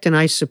correct, and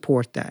I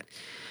support that.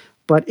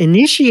 But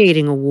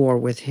initiating a war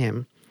with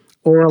him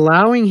or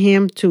allowing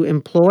him to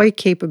employ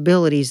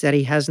capabilities that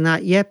he has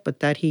not yet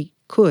but that he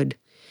could,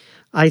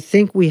 I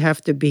think we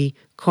have to be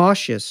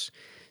cautious,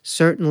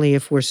 certainly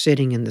if we're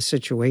sitting in the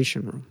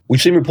Situation Room.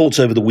 We've seen reports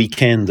over the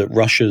weekend that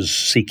Russia's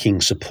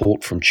seeking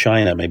support from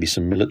China, maybe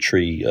some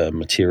military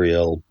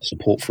material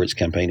support for its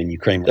campaign in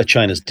Ukraine.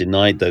 China's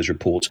denied those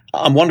reports.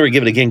 I'm wondering,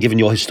 given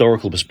your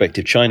historical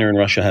perspective, China and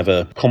Russia have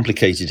a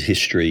complicated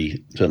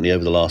history, certainly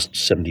over the last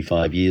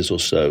 75 years or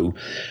so.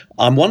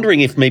 I'm wondering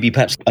if maybe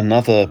perhaps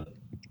another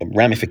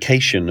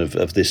ramification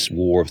of this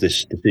war, of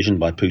this decision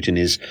by Putin,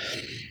 is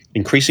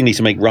increasingly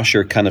to make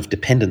Russia a kind of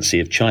dependency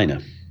of China.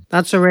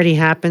 That's already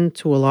happened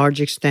to a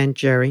large extent,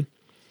 Jerry.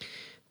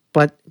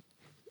 But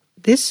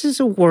this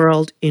is a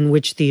world in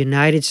which the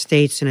United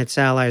States and its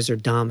allies are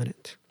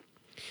dominant.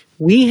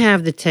 We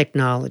have the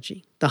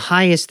technology, the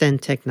highest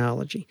end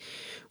technology.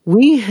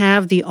 We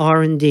have the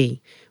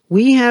R&D.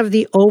 We have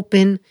the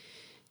open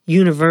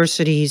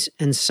universities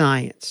and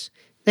science.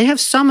 They have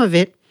some of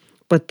it,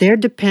 but they're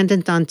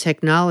dependent on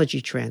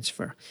technology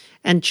transfer.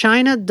 And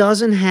China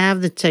doesn't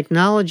have the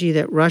technology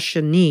that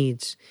Russia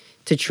needs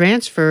to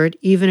transfer it,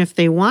 even if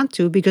they want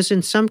to, because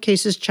in some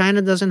cases,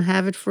 China doesn't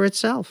have it for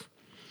itself.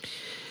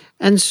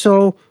 And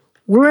so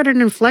we're at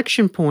an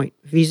inflection point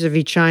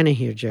vis-a-vis China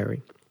here,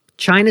 Jerry.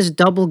 China's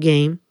double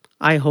game,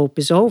 I hope,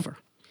 is over.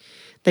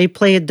 They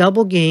play a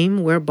double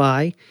game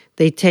whereby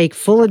they take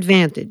full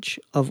advantage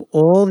of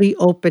all the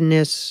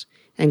openness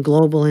and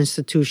global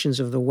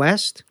institutions of the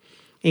West,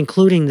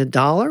 including the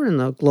dollar and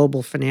the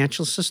global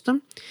financial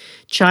system.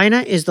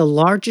 China is the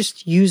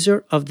largest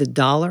user of the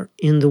dollar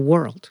in the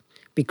world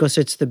because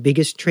it's the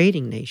biggest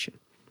trading nation.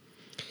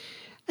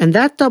 And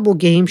that double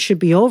game should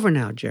be over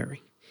now,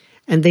 Jerry.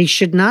 And they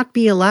should not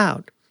be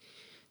allowed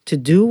to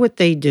do what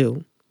they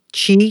do,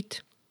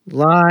 cheat,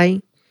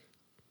 lie,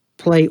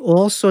 play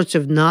all sorts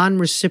of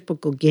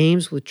non-reciprocal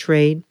games with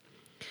trade,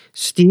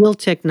 steal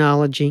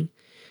technology,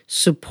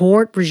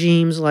 support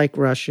regimes like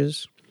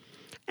Russia's,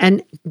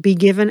 and be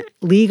given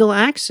legal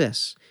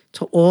access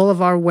to all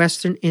of our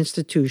Western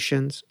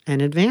institutions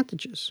and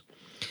advantages.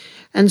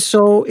 And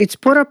so it's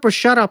put up or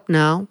shut up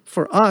now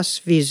for us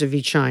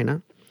vis-a-vis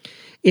China.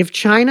 If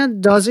China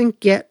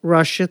doesn't get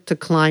Russia to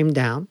climb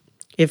down,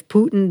 if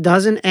Putin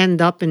doesn't end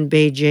up in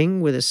Beijing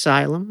with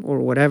asylum or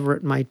whatever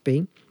it might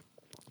be,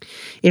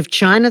 if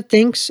China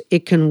thinks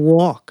it can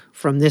walk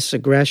from this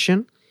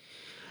aggression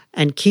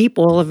and keep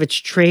all of its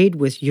trade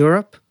with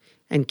Europe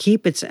and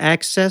keep its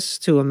access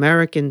to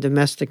American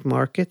domestic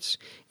markets,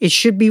 it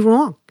should be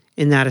wrong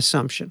in that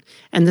assumption.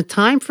 And the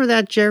time for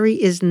that, Jerry,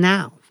 is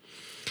now.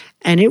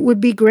 And it would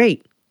be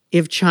great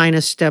if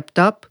China stepped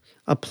up,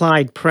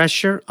 applied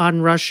pressure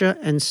on Russia,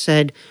 and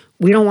said,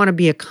 we don't want to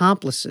be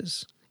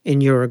accomplices in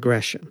your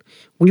aggression.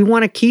 We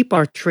want to keep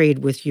our trade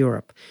with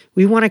Europe.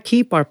 We want to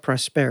keep our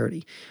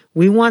prosperity.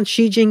 We want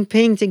Xi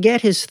Jinping to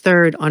get his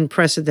third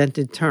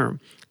unprecedented term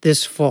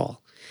this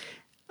fall.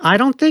 I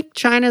don't think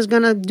China's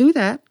going to do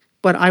that,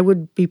 but I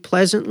would be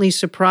pleasantly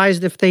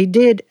surprised if they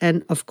did.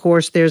 And of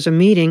course, there's a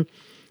meeting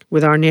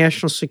with our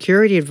national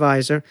security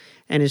advisor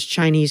and his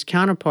Chinese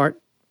counterpart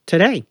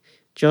today,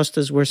 just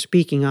as we're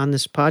speaking on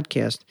this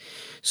podcast.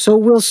 So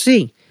we'll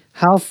see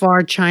how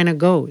far China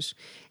goes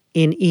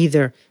in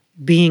either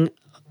being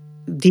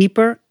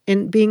deeper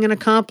in being an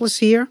accomplice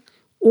here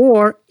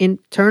or in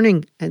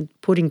turning and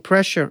putting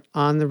pressure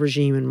on the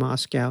regime in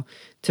Moscow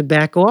to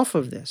back off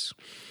of this.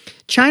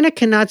 China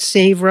cannot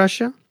save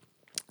Russia,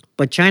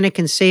 but China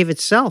can save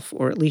itself,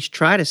 or at least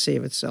try to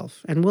save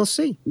itself, and we'll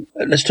see.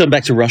 Let's turn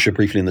back to Russia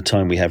briefly in the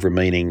time we have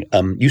remaining.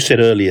 You said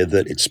earlier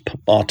that it's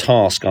our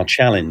task, our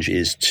challenge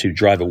is to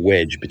drive a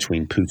wedge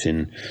between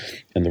Putin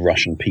and the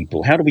Russian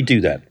people. How do we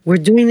do that? We're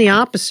doing the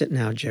opposite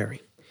now,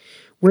 Jerry.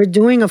 We're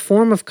doing a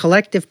form of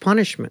collective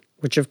punishment,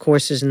 which of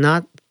course is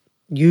not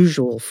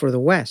usual for the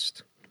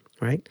West,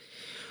 right?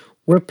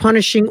 We're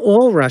punishing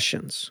all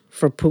Russians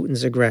for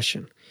Putin's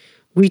aggression.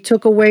 We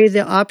took away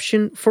the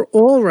option for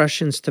all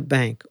Russians to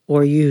bank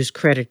or use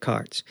credit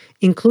cards,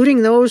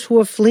 including those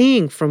who are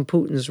fleeing from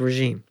Putin's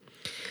regime.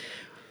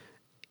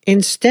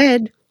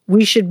 Instead,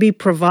 we should be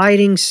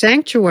providing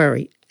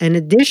sanctuary and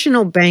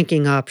additional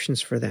banking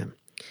options for them.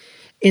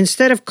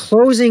 Instead of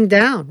closing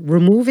down,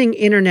 removing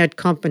internet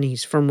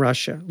companies from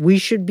Russia, we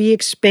should be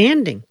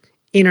expanding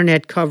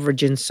internet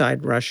coverage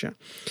inside Russia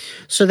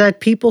so that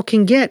people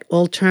can get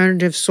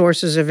alternative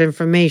sources of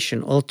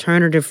information,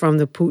 alternative from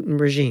the Putin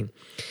regime.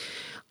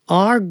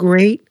 Our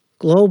great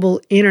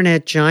global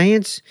internet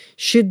giants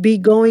should be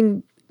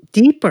going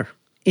deeper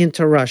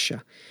into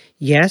Russia.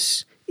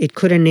 Yes, it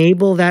could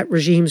enable that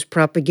regime's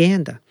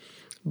propaganda,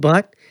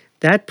 but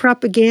that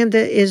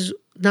propaganda is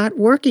not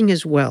working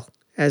as well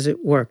as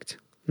it worked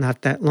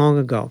not that long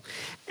ago.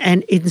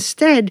 And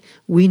instead,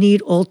 we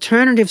need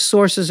alternative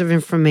sources of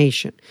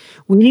information.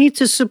 We need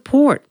to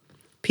support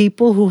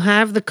people who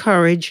have the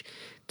courage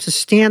to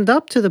stand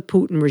up to the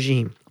Putin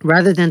regime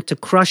rather than to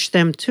crush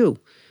them too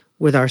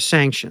with our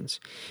sanctions.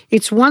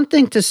 It's one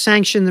thing to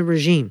sanction the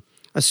regime,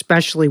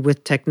 especially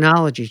with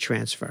technology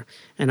transfer,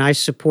 and I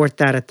support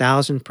that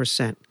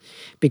 1,000%,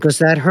 because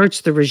that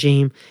hurts the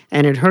regime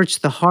and it hurts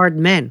the hard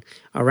men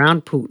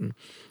around Putin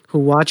who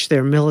watch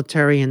their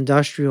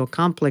military-industrial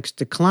complex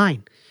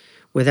decline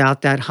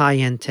without that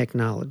high-end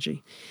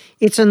technology.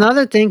 It's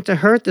another thing to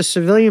hurt the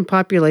civilian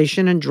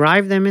population and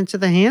drive them into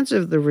the hands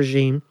of the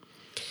regime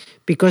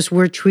because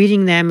we're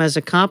treating them as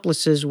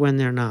accomplices when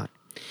they're not.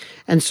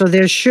 And so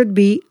there should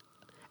be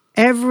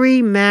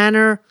every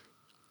manner,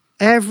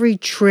 every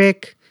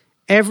trick,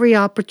 every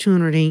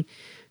opportunity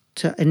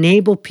to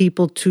enable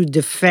people to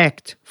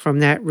defect from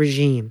that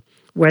regime,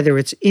 whether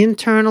it's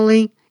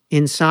internally,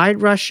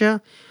 inside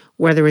Russia,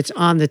 whether it's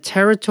on the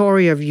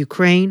territory of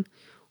Ukraine,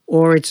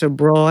 or it's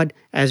abroad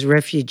as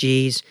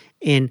refugees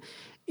in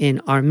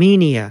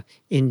Armenia,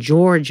 in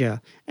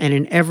Georgia, and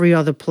in every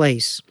other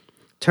place,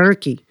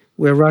 Turkey,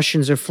 where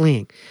Russians are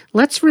fleeing.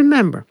 Let's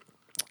remember,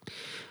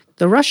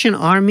 the Russian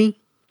army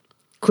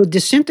could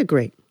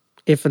disintegrate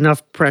if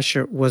enough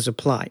pressure was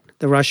applied,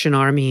 the Russian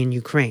army in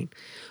Ukraine.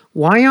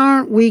 Why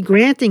aren't we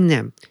granting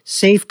them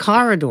safe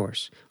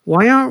corridors?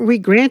 Why aren't we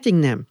granting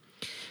them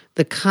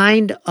the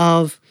kind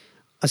of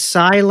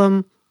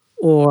asylum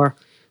or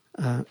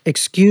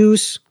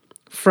excuse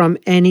from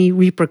any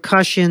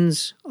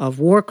repercussions of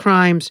war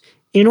crimes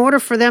in order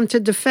for them to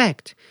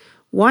defect?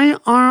 Why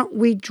aren't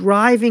we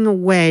driving a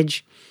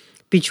wedge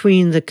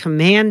between the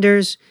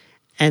commanders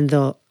and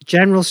the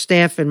general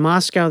staff in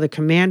Moscow, the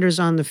commanders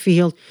on the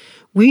field?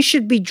 We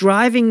should be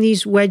driving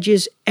these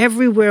wedges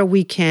everywhere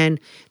we can.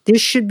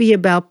 This should be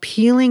about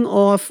peeling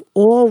off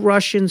all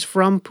Russians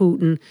from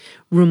Putin,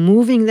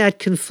 removing that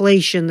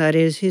conflation that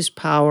is his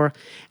power.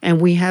 And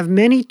we have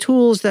many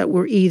tools that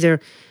we're either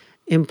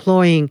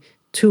employing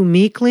too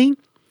meekly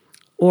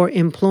or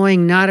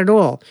employing not at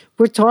all.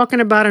 We're talking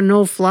about a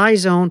no-fly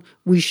zone.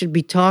 We should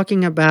be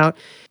talking about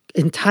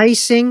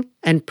enticing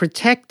and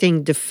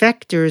protecting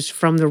defectors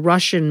from the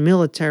Russian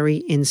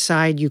military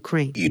inside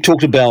Ukraine. You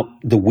talked about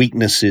the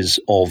weaknesses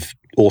of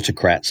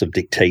autocrats, of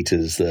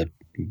dictators, the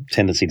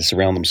tendency to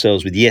surround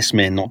themselves with yes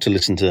men, not to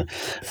listen to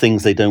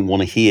things they don't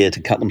want to hear,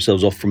 to cut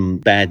themselves off from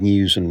bad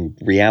news and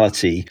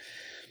reality.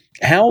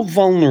 How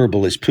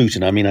vulnerable is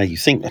Putin? I mean, you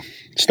think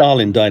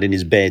Stalin died in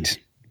his bed,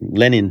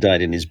 Lenin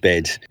died in his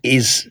bed.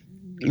 Is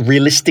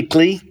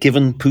realistically,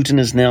 given Putin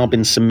has now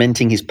been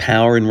cementing his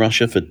power in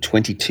Russia for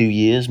 22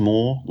 years,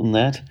 more than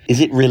that,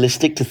 is it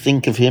realistic to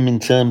think of him in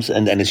terms,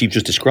 and as you've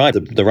just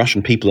described, the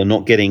Russian people are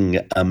not getting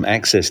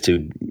access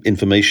to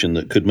information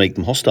that could make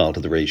them hostile to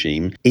the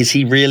regime. Is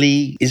he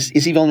really, is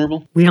he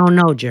vulnerable? We don't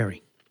know,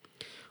 Jerry.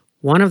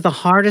 One of the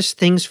hardest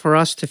things for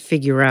us to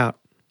figure out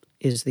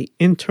is the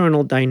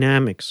internal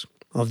dynamics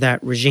of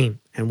that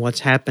regime and what's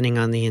happening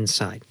on the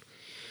inside.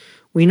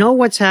 We know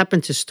what's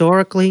happened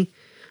historically.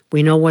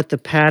 We know what the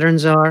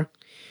patterns are.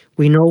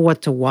 We know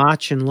what to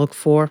watch and look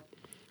for.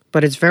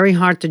 But it's very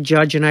hard to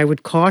judge, and I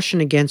would caution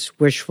against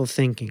wishful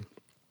thinking.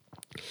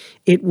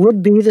 It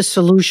would be the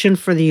solution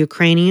for the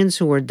Ukrainians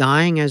who are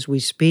dying as we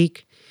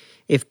speak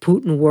if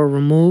Putin were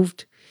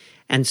removed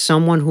and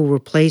someone who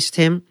replaced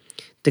him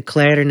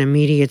declared an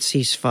immediate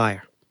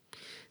ceasefire.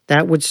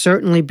 That would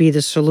certainly be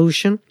the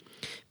solution.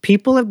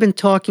 People have been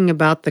talking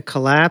about the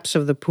collapse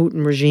of the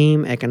Putin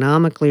regime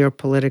economically or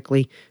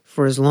politically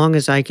for as long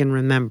as I can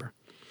remember.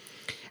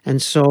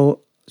 And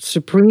so,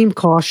 supreme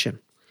caution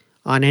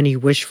on any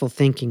wishful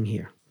thinking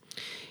here.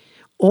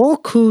 All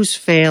coups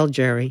fail,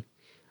 Jerry,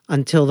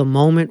 until the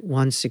moment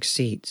one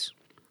succeeds.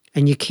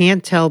 And you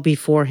can't tell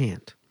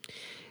beforehand.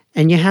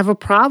 And you have a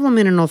problem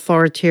in an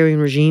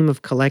authoritarian regime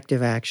of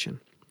collective action.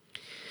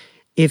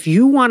 If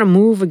you want to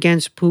move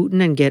against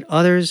Putin and get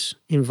others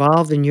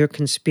involved in your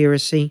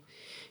conspiracy,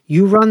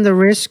 you run the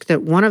risk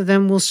that one of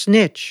them will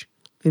snitch,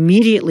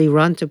 immediately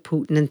run to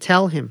Putin and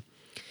tell him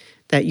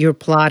that you're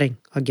plotting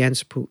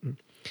against Putin.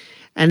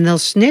 And they'll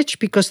snitch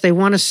because they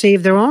want to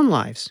save their own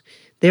lives.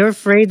 They're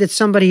afraid that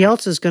somebody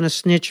else is going to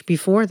snitch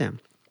before them.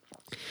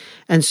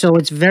 And so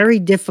it's very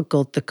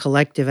difficult, the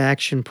collective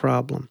action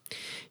problem.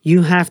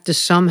 You have to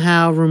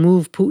somehow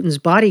remove Putin's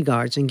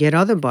bodyguards and get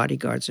other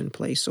bodyguards in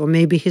place, or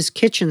maybe his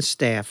kitchen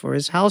staff or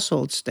his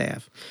household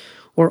staff,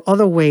 or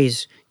other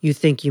ways you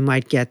think you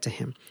might get to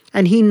him.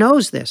 And he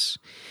knows this,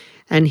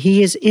 and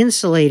he has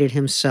insulated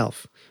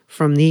himself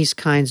from these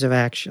kinds of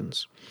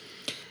actions.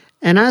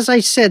 And as I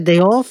said, they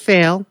all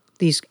fail,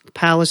 these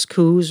palace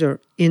coups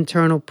or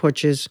internal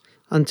putsches,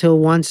 until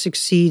one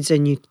succeeds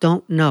and you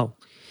don't know.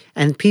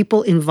 And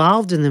people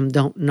involved in them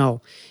don't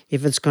know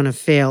if it's going to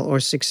fail or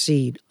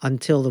succeed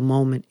until the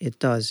moment it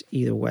does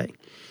either way.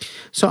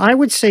 So I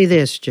would say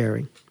this,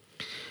 Jerry.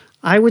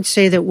 I would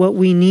say that what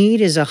we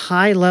need is a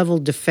high-level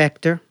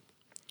defector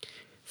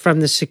from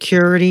the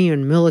security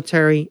and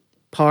military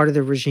part of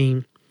the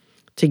regime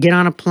to get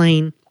on a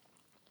plane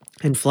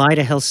and fly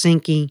to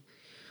Helsinki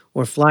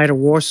or fly to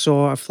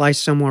Warsaw or fly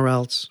somewhere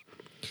else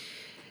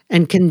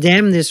and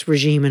condemn this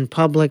regime in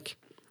public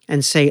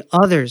and say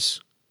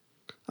others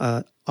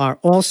are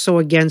also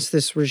against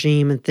this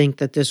regime and think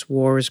that this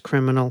war is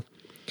criminal,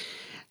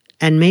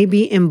 and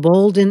maybe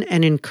embolden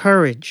and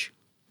encourage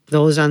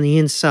those on the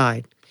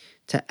inside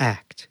to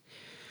act.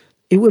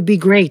 It would be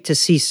great to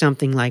see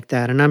something like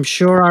that, and I'm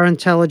sure our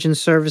intelligence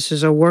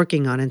services are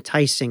working on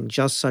enticing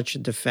just such a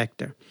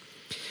defector.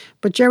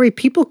 But, Jerry,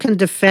 people can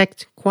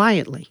defect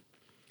quietly.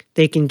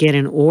 They can get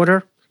an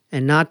order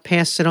and not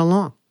pass it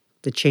along,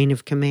 the chain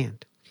of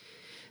command.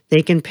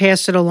 They can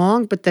pass it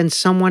along, but then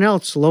someone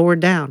else lower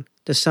down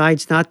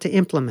decides not to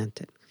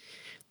implement it.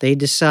 They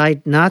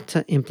decide not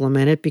to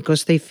implement it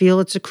because they feel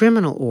it's a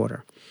criminal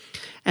order.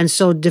 And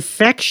so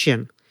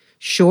defection,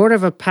 short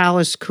of a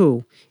palace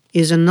coup,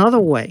 is another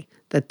way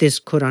that this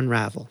could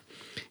unravel.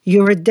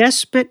 You're a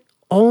despot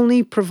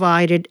only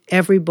provided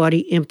everybody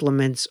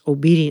implements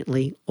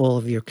obediently all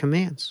of your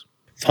commands.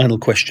 Final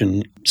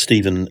question,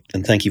 Stephen,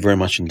 and thank you very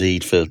much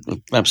indeed for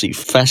an absolutely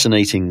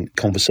fascinating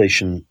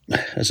conversation.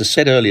 As I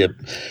said earlier,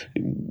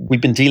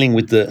 we've been dealing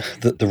with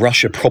the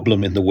Russia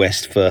problem in the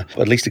West for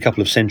at least a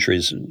couple of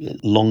centuries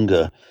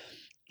longer.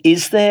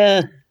 Is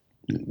there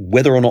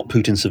whether or not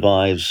Putin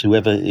survives,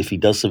 if he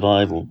does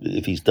survive or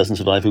if he doesn't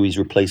survive, who he's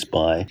replaced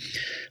by.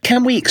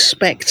 Can we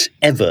expect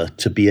ever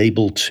to be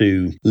able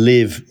to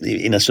live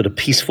in a sort of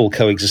peaceful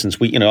coexistence?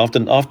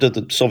 After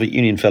the Soviet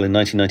Union fell in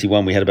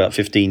 1991, we had about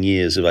 15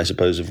 years of, I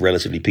suppose, of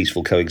relatively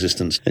peaceful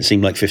coexistence. It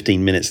seemed like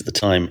 15 minutes at the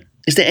time.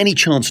 Is there any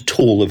chance at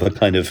all of a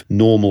kind of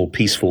normal,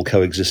 peaceful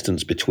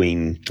coexistence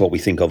between what we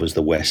think of as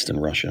the West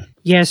and Russia?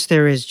 Yes,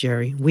 there is,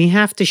 Jerry. We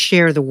have to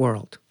share the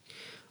world.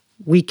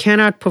 We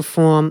cannot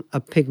perform a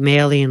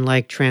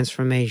Pygmalion-like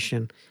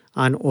transformation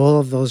on all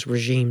of those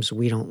regimes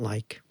we don't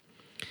like.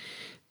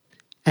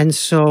 And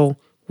so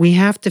we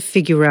have to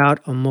figure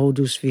out a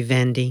modus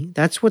vivendi.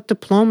 That's what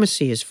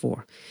diplomacy is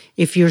for.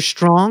 If you're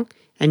strong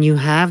and you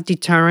have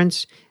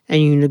deterrence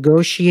and you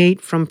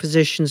negotiate from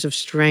positions of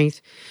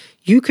strength,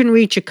 you can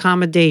reach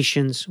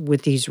accommodations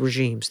with these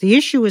regimes. The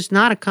issue is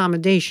not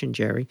accommodation,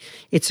 Jerry.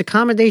 It's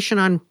accommodation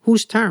on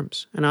whose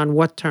terms and on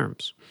what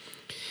terms.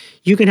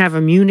 You can have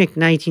a Munich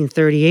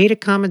 1938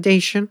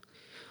 accommodation,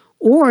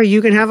 or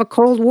you can have a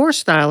Cold War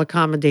style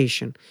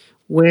accommodation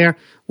where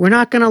we're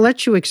not going to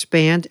let you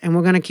expand and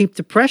we're going to keep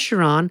the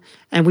pressure on,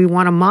 and we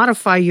want to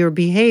modify your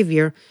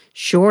behavior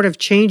short of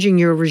changing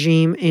your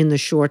regime in the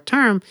short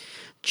term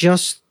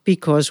just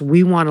because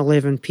we want to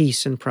live in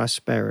peace and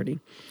prosperity.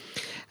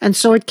 And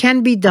so it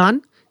can be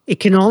done. It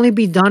can only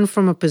be done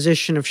from a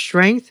position of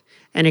strength,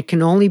 and it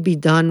can only be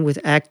done with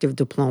active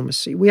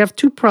diplomacy. We have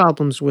two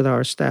problems with our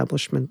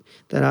establishment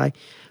that I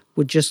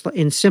would just,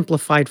 in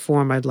simplified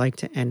form, I'd like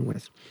to end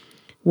with.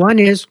 One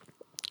is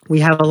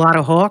we have a lot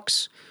of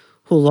hawks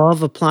who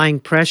love applying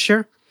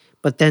pressure,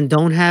 but then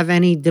don't have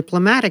any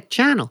diplomatic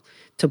channel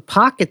to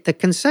pocket the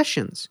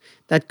concessions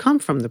that come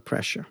from the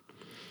pressure.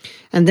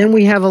 And then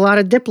we have a lot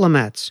of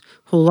diplomats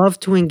who love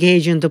to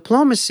engage in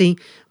diplomacy,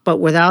 but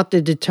without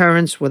the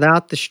deterrence,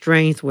 without the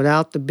strength,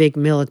 without the big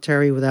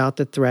military, without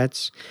the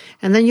threats.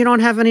 And then you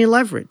don't have any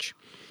leverage.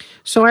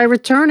 So I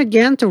return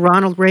again to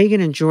Ronald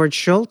Reagan and George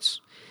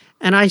Shultz,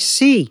 and I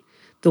see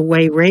the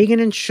way Reagan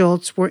and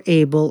Shultz were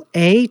able,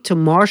 A, to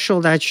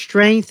marshal that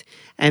strength,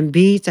 and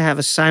B, to have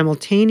a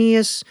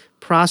simultaneous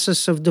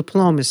process of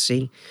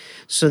diplomacy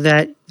so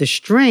that the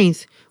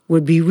strength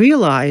would be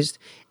realized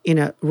in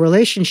a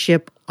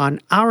relationship on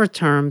our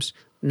terms,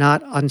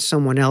 not on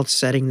someone else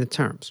setting the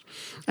terms.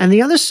 And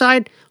the other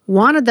side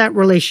wanted that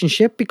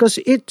relationship because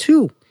it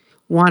too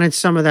wanted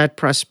some of that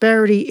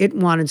prosperity, it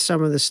wanted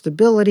some of the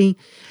stability,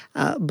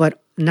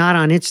 but not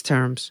on its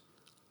terms,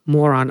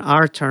 more on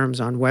our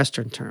terms, on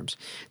Western terms.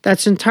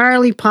 That's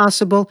entirely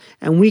possible,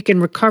 and we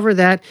can recover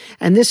that.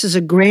 And this is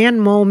a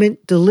grand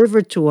moment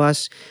delivered to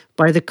us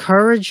by the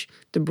courage,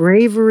 the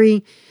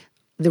bravery,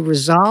 the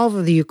resolve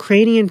of the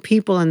Ukrainian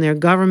people and their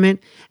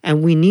government,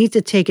 and we need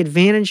to take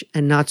advantage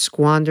and not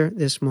squander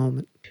this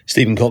moment.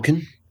 Stephen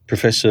Kotkin,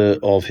 Professor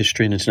of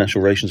History and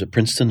International Relations at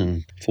Princeton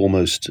and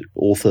foremost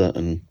author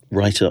and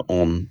writer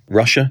on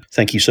Russia.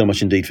 Thank you so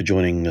much indeed for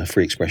joining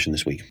Free Expression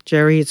this week.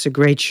 Jerry, it's a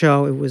great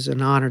show. It was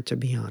an honor to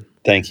be on.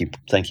 Thank you.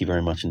 Thank you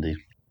very much indeed.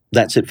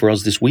 That's it for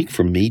us this week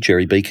from me,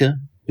 Jerry Baker,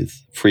 with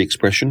Free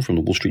Expression from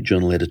the Wall Street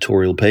Journal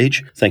editorial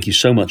page. Thank you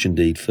so much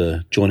indeed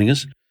for joining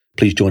us.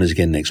 Please join us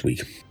again next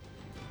week.